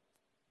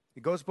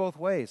 It goes both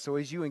ways. So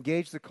as you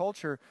engage the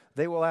culture,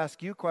 they will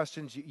ask you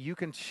questions. You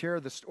can share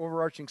the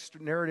overarching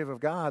narrative of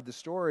God, the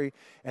story,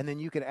 and then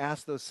you can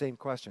ask those same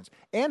questions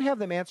and have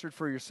them answered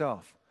for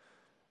yourself.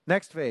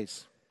 Next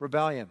phase,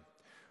 rebellion.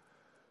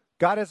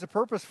 God has a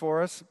purpose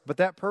for us, but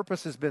that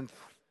purpose has been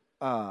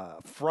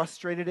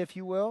frustrated, if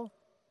you will.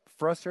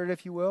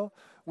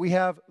 We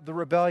have the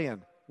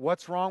rebellion.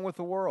 What's wrong with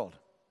the world?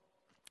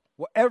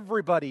 Well,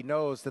 everybody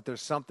knows that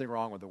there's something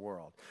wrong with the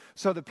world.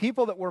 So the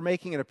people that we're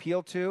making an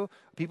appeal to,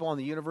 people on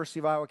the University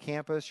of Iowa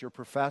campus, your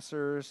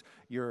professors,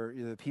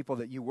 the people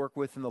that you work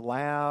with in the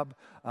lab,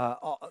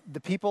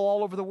 the people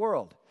all over the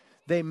world,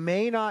 they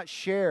may not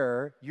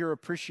share your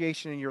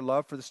appreciation and your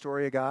love for the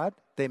story of God.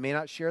 They may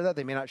not share that.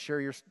 They may not share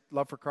your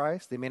love for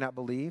Christ. They may not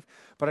believe.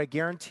 But I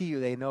guarantee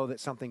you they know that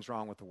something's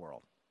wrong with the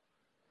world.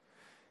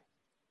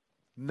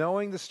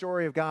 Knowing the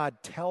story of God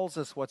tells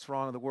us what's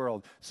wrong in the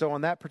world. So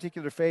on that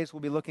particular phase,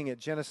 we'll be looking at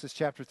Genesis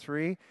chapter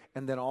 3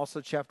 and then also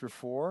chapter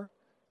 4.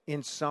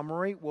 In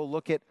summary, we'll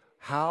look at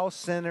how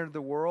sin entered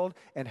the world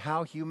and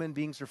how human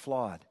beings are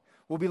flawed.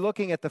 We'll be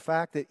looking at the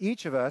fact that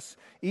each of us,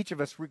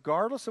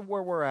 regardless of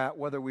where we're at,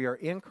 whether we are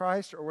in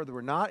Christ or whether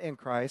we're not in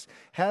Christ,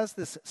 has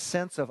this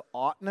sense of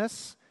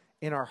oughtness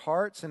in our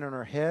hearts and in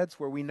our heads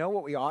where we know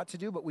what we ought to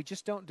do, but we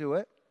just don't do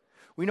it.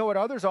 We know what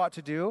others ought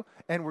to do,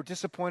 and we're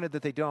disappointed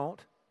that they don't.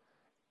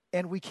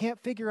 And we can't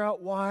figure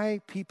out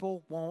why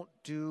people won't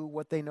do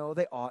what they know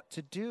they ought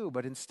to do,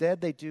 but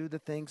instead they do the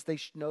things they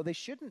know they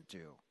shouldn't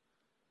do.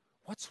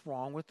 What's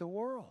wrong with the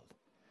world?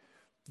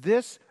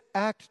 This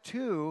Act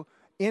 2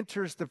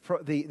 enters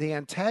the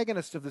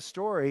antagonist of the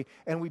story,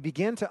 and we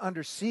begin to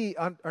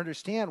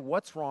understand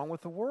what's wrong with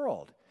the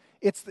world.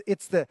 It's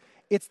the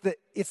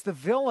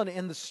villain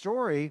in the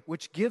story,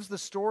 which gives the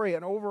story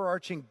an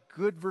overarching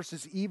good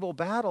versus evil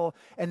battle.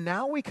 And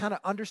now we kind of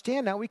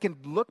understand. Now we can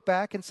look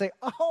back and say,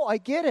 oh, I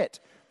get it.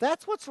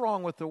 That's what's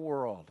wrong with the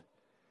world.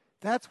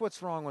 That's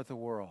what's wrong with the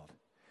world.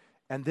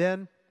 And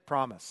then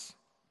promise.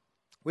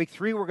 Week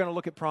 3, we're going to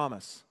look at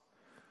promise.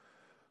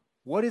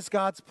 What is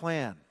God's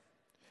plan?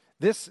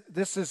 This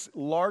is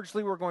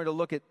largely, we're going to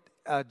look at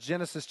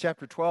Genesis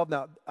chapter 12.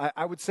 Now,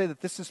 I would say that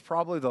this is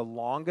probably the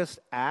longest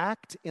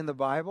act in the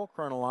Bible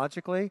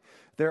chronologically.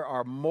 There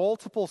are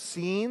multiple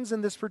scenes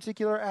in this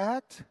particular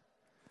act,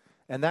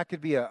 and that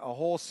could be a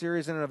whole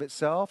series in and of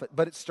itself,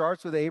 but it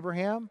starts with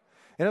Abraham.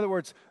 In other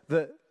words,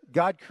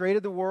 God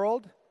created the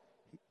world,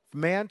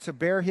 man to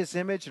bear his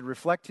image and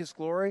reflect his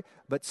glory,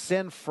 but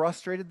sin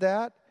frustrated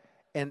that.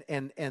 And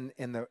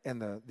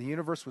the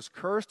universe was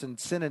cursed, and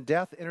sin and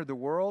death entered the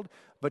world,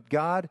 but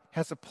God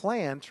has a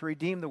plan to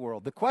redeem the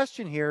world. The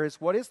question here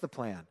is, what is the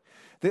plan?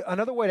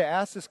 Another way to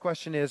ask this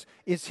question is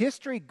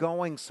history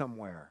going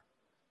somewhere?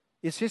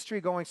 Is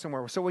history going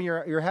somewhere? So when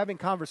you're having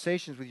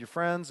conversations with your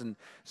friends and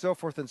so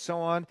forth and so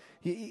on,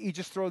 you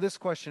just throw this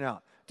question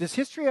out. Does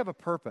history have a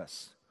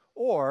purpose?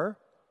 Or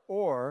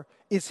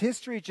is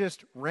history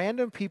just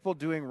random people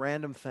doing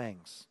random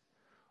things?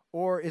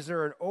 Or is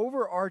there an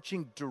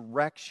overarching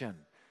direction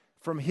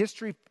from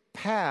history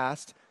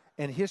past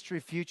and history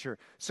future?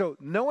 So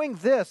knowing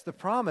this, the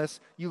promise,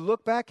 you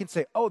look back and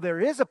say, oh, there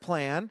is a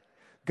plan.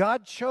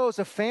 God chose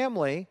a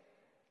family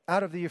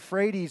out of the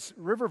Euphrates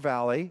River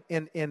Valley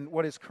in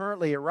what is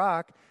currently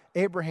Iraq,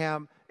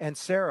 Abraham and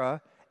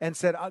Sarah, and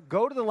said,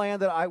 go to the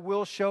land that I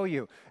will show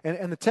you.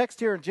 And the text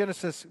here in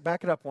Genesis,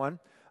 back it up one,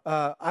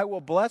 I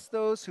will bless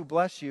those who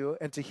bless you,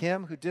 and to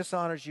him who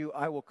dishonors you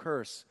I will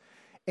curse.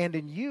 And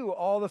in you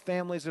all the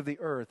families of the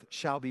earth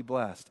shall be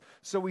blessed.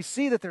 So we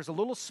see that there's a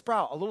little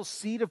sprout, a little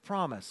seed of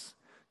promise.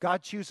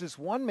 God chooses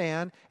one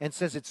man and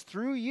says, it's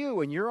through you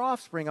and your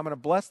offspring I'm going to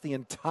bless the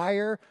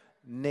entire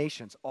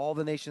nations. All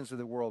the nations of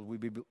the world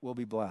will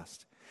be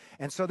blessed.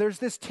 And so there's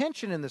this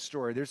tension in the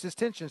story. There's this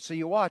tension. So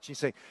you watch and you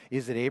say,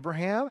 is it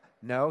Abraham?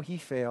 No, he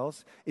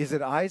fails. Is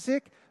it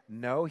Isaac?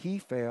 No, he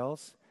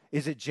fails.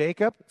 Is it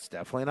Jacob? It's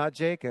definitely not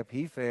Jacob.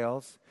 He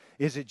fails.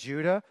 Is it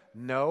Judah?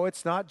 No,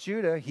 it's not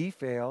Judah. He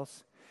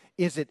fails.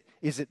 Is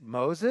it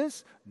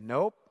Moses?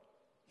 Nope.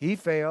 He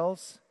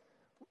fails.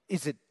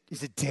 Is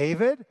it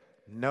David?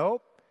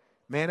 Nope.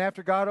 Man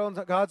after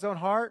God's own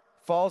heart,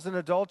 falls in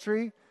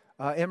adultery,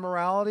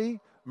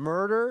 immorality,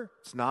 Murder,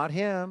 it's not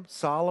him.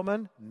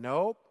 Solomon,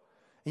 nope.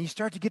 And you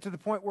start to get to the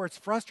point where it's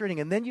frustrating.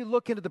 And then you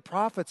look into the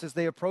prophets as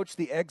they approach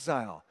the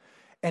exile.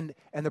 And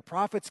the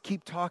prophets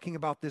keep talking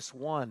about this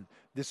one,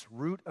 this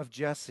root of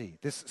Jesse,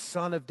 this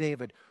son of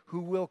David, who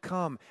will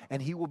come,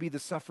 and he will be the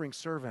suffering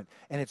servant.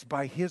 And it's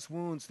by his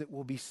wounds that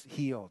we'll be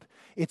healed.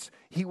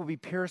 He will be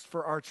pierced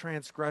for our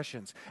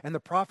transgressions. And the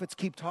prophets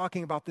keep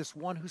talking about this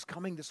one who's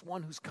coming, this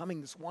one who's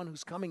coming, this one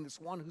who's coming, this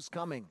one who's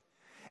coming.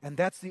 And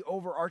that's the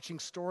overarching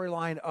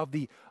storyline of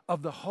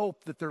the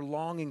hope that they're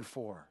longing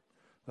for.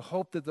 The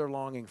hope that they're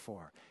longing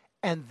for.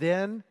 And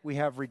then we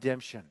have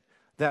redemption.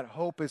 That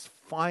hope has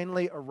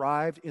finally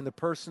arrived in the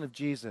person of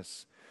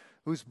Jesus,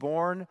 who's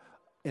born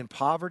in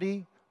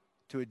poverty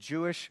to a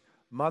Jewish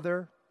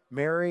mother,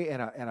 Mary,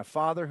 and a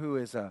father who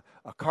is a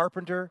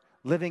carpenter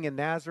living in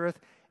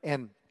Nazareth.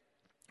 And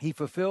he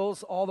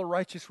fulfills all the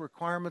righteous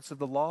requirements of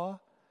the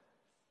law,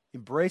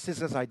 embraces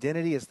his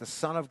identity as the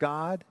Son of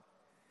God,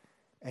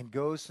 and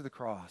goes to the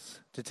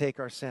cross to take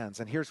our sins.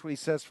 And here's what he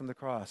says from the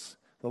cross,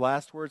 the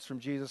last words from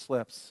Jesus'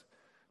 lips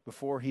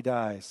before he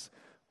dies.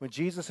 When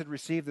Jesus had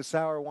received the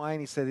sour wine,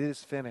 he said, "It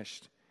is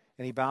finished."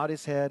 And he bowed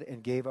his head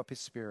and gave up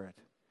his spirit.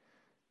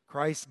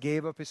 Christ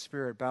gave up his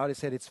spirit, bowed his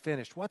head. It's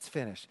finished. What's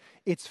finished?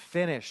 It's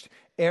finished.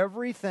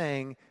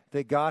 Everything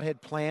that God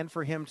had planned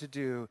for him to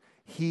do,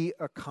 he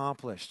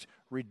accomplished.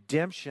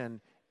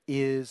 Redemption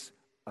is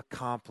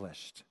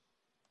accomplished.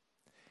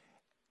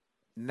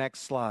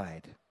 Next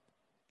slide.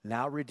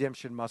 Now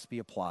redemption must be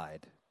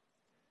applied.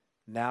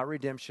 Now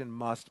redemption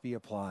must be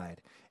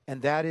applied.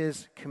 And that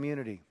is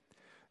community.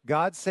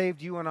 God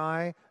saved you and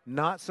I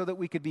not so that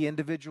we could be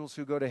individuals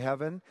who go to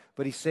heaven,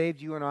 but he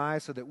saved you and I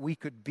so that we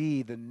could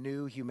be the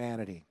new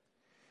humanity.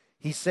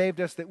 He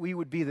saved us that we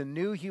would be the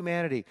new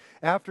humanity.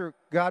 After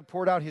God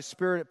poured out his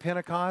Spirit at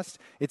Pentecost,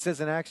 it says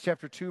in Acts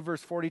chapter 2,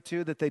 verse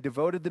 42, that they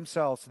devoted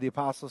themselves to the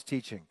apostles'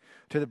 teaching,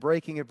 to the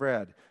breaking of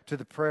bread, to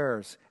the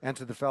prayers, and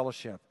to the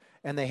fellowship.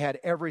 And they had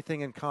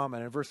everything in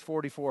common. In verse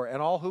 44,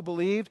 and all who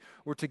believed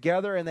were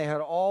together and they had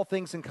all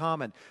things in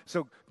common.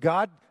 So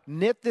God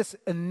knit this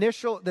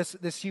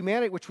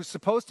humanity, which was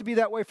supposed to be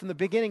that way from the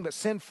beginning, but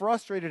sin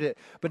frustrated it.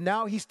 But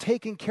now he's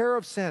taken care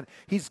of sin.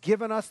 He's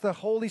given us the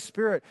Holy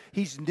Spirit.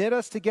 He's knit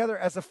us together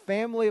as a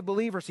family of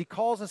believers. He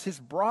calls us his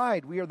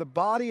bride. We are the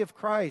body of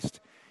Christ.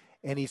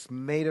 And he's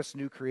made us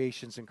new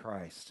creations in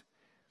Christ.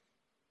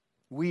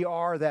 We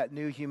are that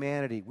new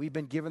humanity. We've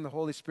been given the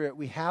Holy Spirit.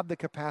 We have the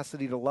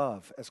capacity to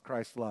love as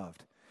Christ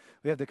loved.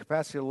 We have the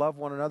capacity to love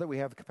one another. We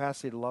have the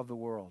capacity to love the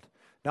world.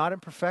 Not in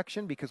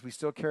perfection, because we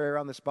still carry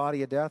around this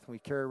body of death, and we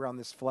carry around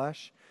this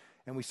flesh,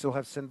 and we still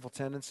have sinful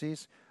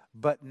tendencies.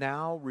 But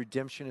now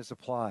redemption is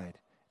applied,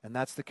 and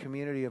that's the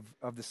community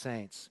of the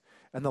saints.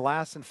 And the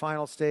last and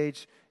final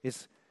stage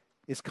is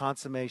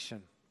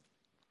consummation.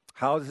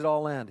 How does it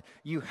all end?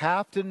 You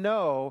have to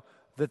know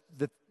that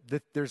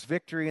there's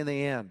victory in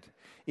the end.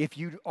 If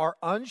you are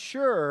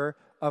unsure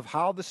of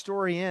how the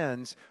story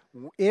ends,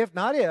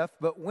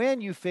 but when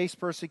you face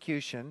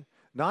persecution,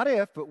 not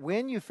if, but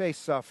when you face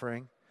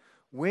suffering,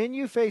 when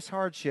you face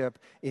hardship,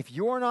 if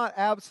you're not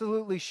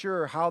absolutely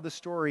sure how the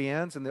story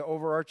ends and the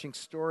overarching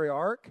story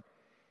arc,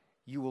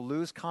 you will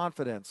lose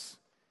confidence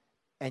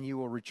and you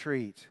will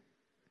retreat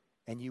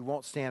and you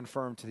won't stand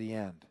firm to the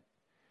end.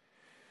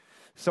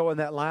 So in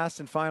that last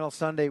and final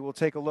Sunday, we'll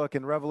take a look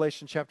in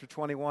Revelation chapter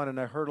 21, and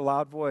I heard a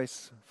loud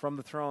voice from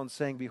the throne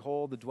saying,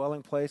 "Behold, the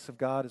dwelling place of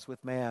God is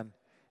with man,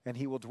 and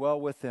he will dwell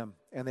with them,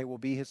 and they will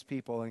be his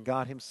people, and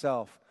God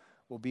himself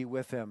will be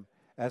with them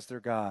as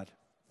their God."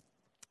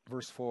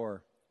 Verse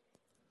 4,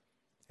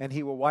 "And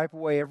he will wipe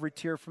away every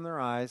tear from their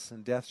eyes,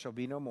 and death shall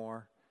be no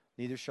more,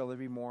 neither shall there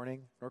be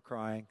mourning, nor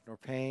crying, nor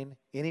pain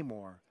any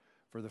more,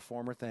 for the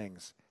former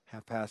things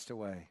have passed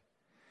away."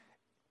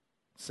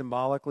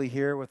 Symbolically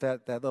here with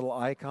that little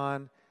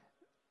icon,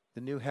 the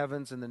new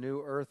heavens and the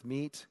new earth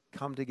meet,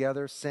 come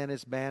together. Sin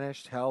is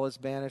banished. Hell is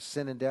banished.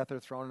 Sin and death are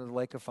thrown into the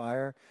lake of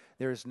fire.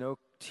 There is no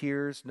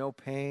tears, no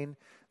pain.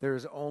 There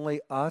is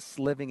only us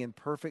living in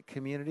perfect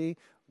community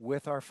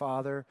with our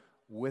Father,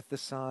 with the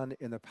Son,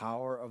 in the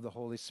power of the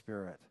Holy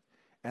Spirit.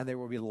 And there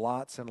will be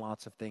lots and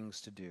lots of things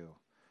to do.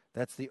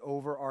 That's the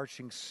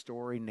overarching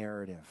story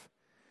narrative.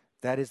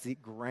 That is the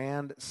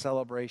grand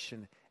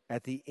celebration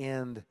at the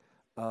end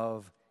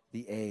of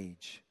the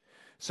age.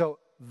 So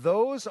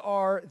those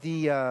are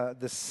the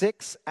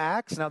 6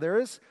 acts. Now there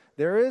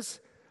is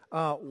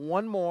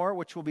one more,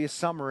 which will be a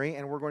summary,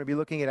 and we're going to be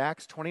looking at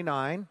Acts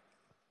 29.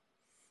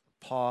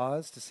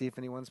 Pause to see if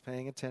anyone's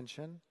paying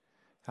attention.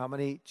 How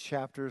many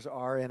chapters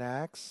are in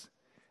Acts?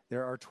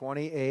 There are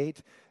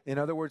 28. In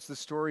other words, the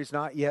story's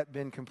not yet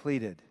been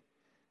completed.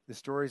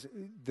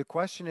 The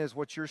question is,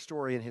 what's your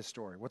story and his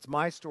story? What's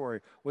my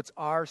story? What's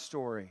our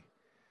story?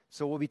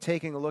 So we'll be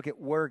taking a look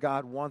at where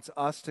God wants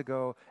us to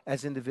go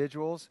as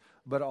individuals,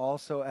 but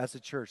also as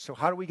a church. So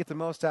how do we get the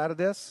most out of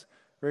this?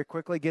 Very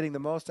quickly, getting the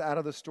most out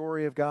of the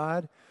story of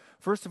God.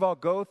 First of all,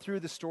 go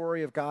through the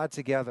story of God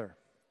together.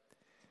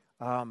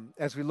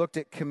 As we looked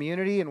at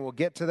community, and we'll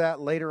get to that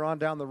later on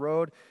down the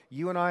road,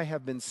 you and I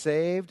have been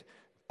saved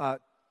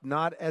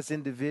not as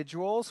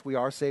individuals. We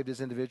are saved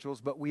as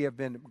individuals, but we have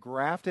been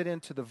grafted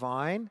into the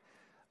vine,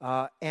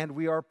 and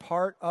we are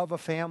part of a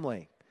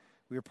family.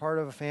 We are part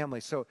of a family.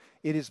 So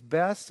it is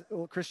best,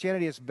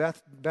 Christianity is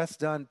best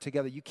done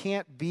together. You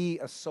can't be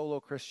a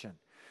solo Christian.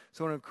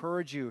 So I want to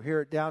encourage you,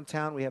 here at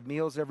Downtown, we have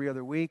meals every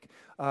other week.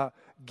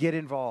 Get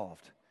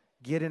involved.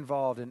 Get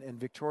involved. And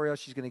Victoria,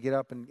 she's going to get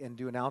up and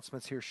do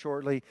announcements here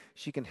shortly.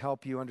 She can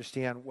help you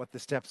understand what the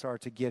steps are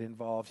to get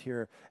involved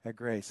here at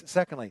Grace.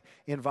 Secondly,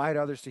 invite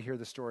others to hear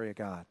the story of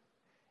God.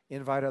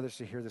 Invite others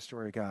to hear the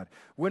story of God.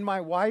 When my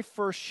wife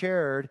first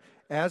shared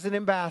as an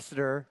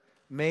ambassador,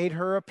 made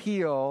her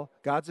appeal,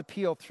 God's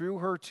appeal through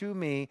her to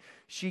me,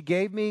 she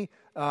gave me,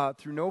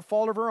 through no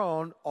fault of her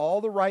own,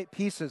 all the right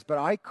pieces, but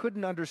I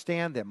couldn't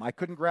understand them. I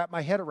couldn't wrap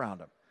my head around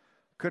them.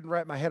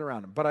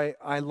 But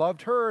I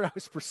loved her, and I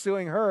was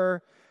pursuing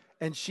her,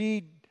 and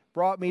she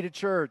brought me to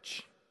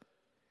church.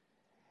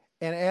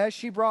 And as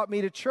she brought me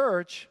to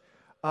church,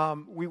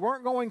 we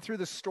weren't going through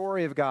the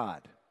story of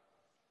God.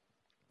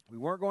 We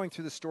weren't going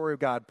through the story of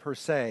God per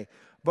se,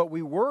 but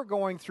we were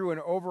going through an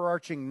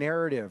overarching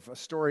narrative, a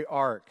story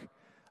arc.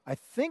 I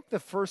think the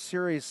first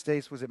series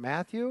stays, was it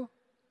Matthew?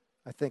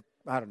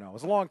 I don't know. It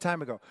was a long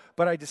time ago.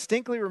 But I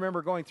distinctly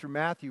remember going through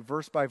Matthew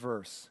verse by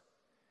verse.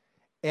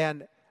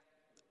 And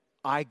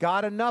I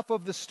got enough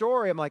of the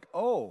story. I'm like,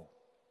 oh,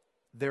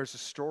 there's a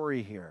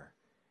story here.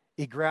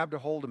 It grabbed a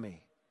hold of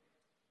me.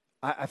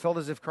 I felt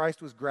as if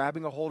Christ was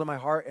grabbing a hold of my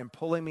heart and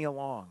pulling me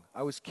along.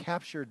 I was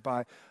captured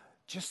by,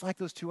 just like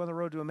those two on the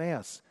road to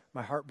Emmaus,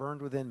 my heart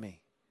burned within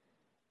me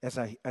as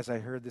I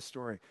heard this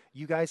story.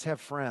 You guys have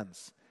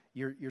friends.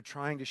 You're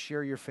trying to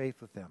share your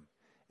faith with them,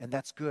 and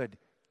that's good.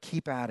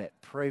 Keep at it.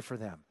 Pray for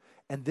them.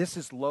 And this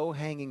is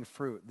low-hanging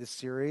fruit, this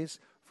series,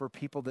 for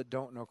people that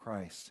don't know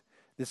Christ.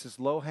 This is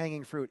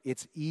low-hanging fruit.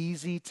 It's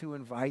easy to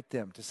invite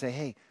them, to say,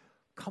 hey,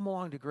 come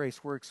along to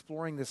Grace. We're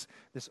exploring this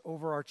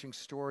overarching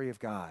story of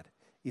God.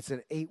 It's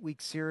an 8-week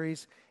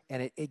series,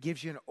 and it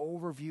gives you an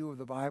overview of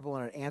the Bible,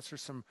 and it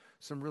answers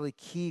some really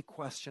key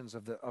questions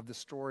of the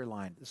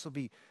storyline. This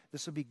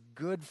will be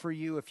good for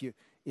you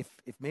if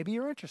maybe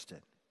you're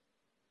interested.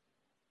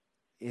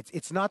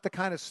 It's not the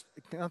kind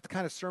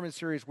of sermon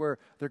series where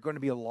they're going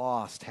to be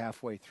lost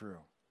halfway through.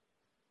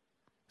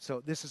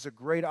 So this is a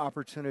great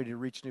opportunity to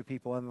reach new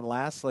people. And then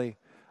lastly,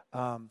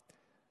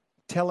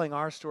 telling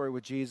our story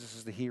with Jesus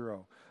as the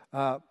hero.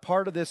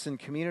 Part of this in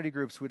community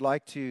groups, we'd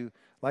like you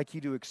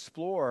to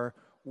explore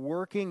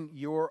working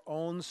your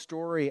own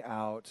story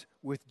out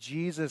with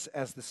Jesus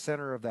as the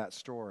center of that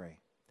story.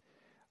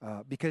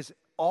 Because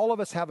all of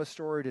us have a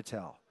story to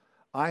tell.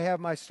 I have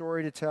my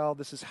story to tell.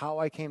 This is how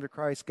I came to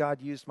Christ.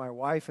 God used my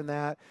wife in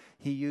that.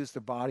 He used the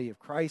body of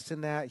Christ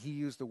in that. He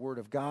used the Word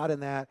of God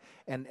in that.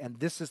 And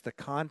this is the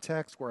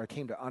context where I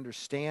came to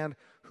understand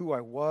who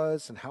I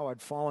was and how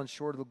I'd fallen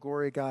short of the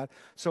glory of God.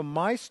 So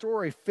my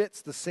story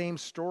fits the same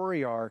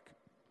story arc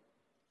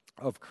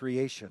of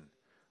creation,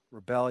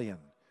 rebellion,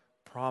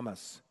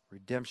 promise,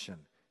 redemption,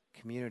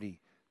 community,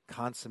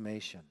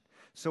 consummation.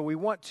 So we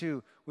want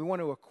to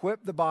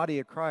equip the body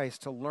of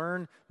Christ to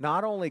learn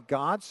not only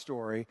God's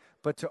story,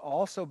 but to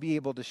also be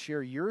able to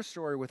share your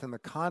story within the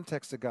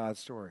context of God's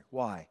story.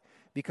 Why?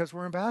 Because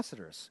we're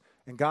ambassadors,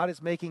 and God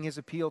is making his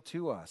appeal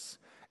to us.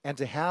 And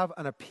to have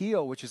an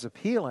appeal which is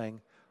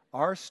appealing,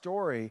 our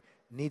story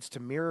needs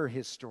to mirror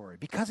his story,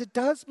 because it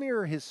does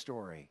mirror his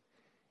story.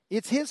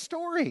 It's his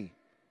story.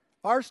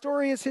 Our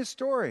story is his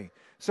story.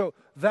 So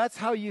that's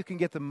how you can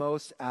get the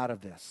most out of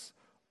this.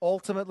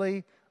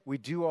 Ultimately, we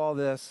do all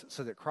this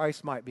so that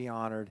Christ might be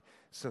honored,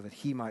 so that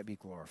he might be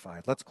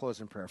glorified. Let's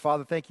close in prayer.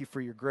 Father, thank you for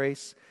your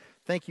grace.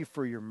 Thank you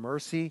for your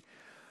mercy.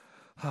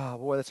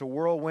 Boy, that's a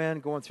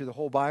whirlwind going through the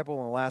whole Bible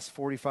in the last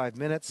 45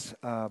 minutes.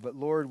 But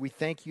Lord, we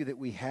thank you that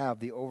we have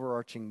the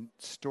overarching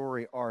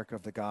story arc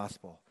of the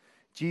gospel.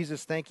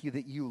 Jesus, thank you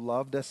that you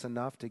loved us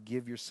enough to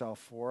give yourself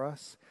for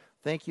us.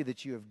 Thank you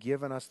that you have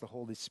given us the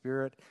Holy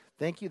Spirit.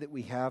 Thank you that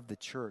we have the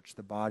church,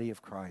 the body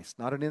of Christ,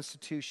 not an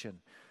institution,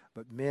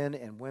 but men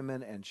and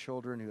women and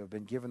children who have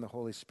been given the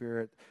Holy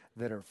Spirit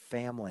that are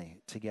family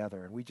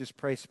together. And we just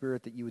pray,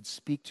 Spirit, that you would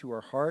speak to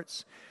our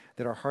hearts,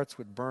 that our hearts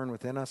would burn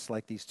within us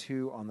like these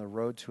two on the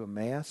road to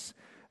Emmaus,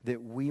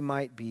 that we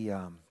might be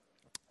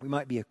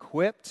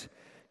equipped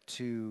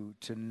to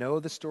know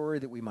the story,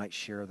 that we might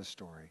share the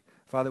story.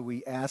 Father,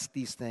 we ask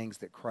these things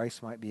that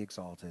Christ might be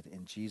exalted.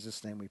 In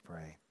Jesus' name we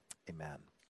pray. Amen.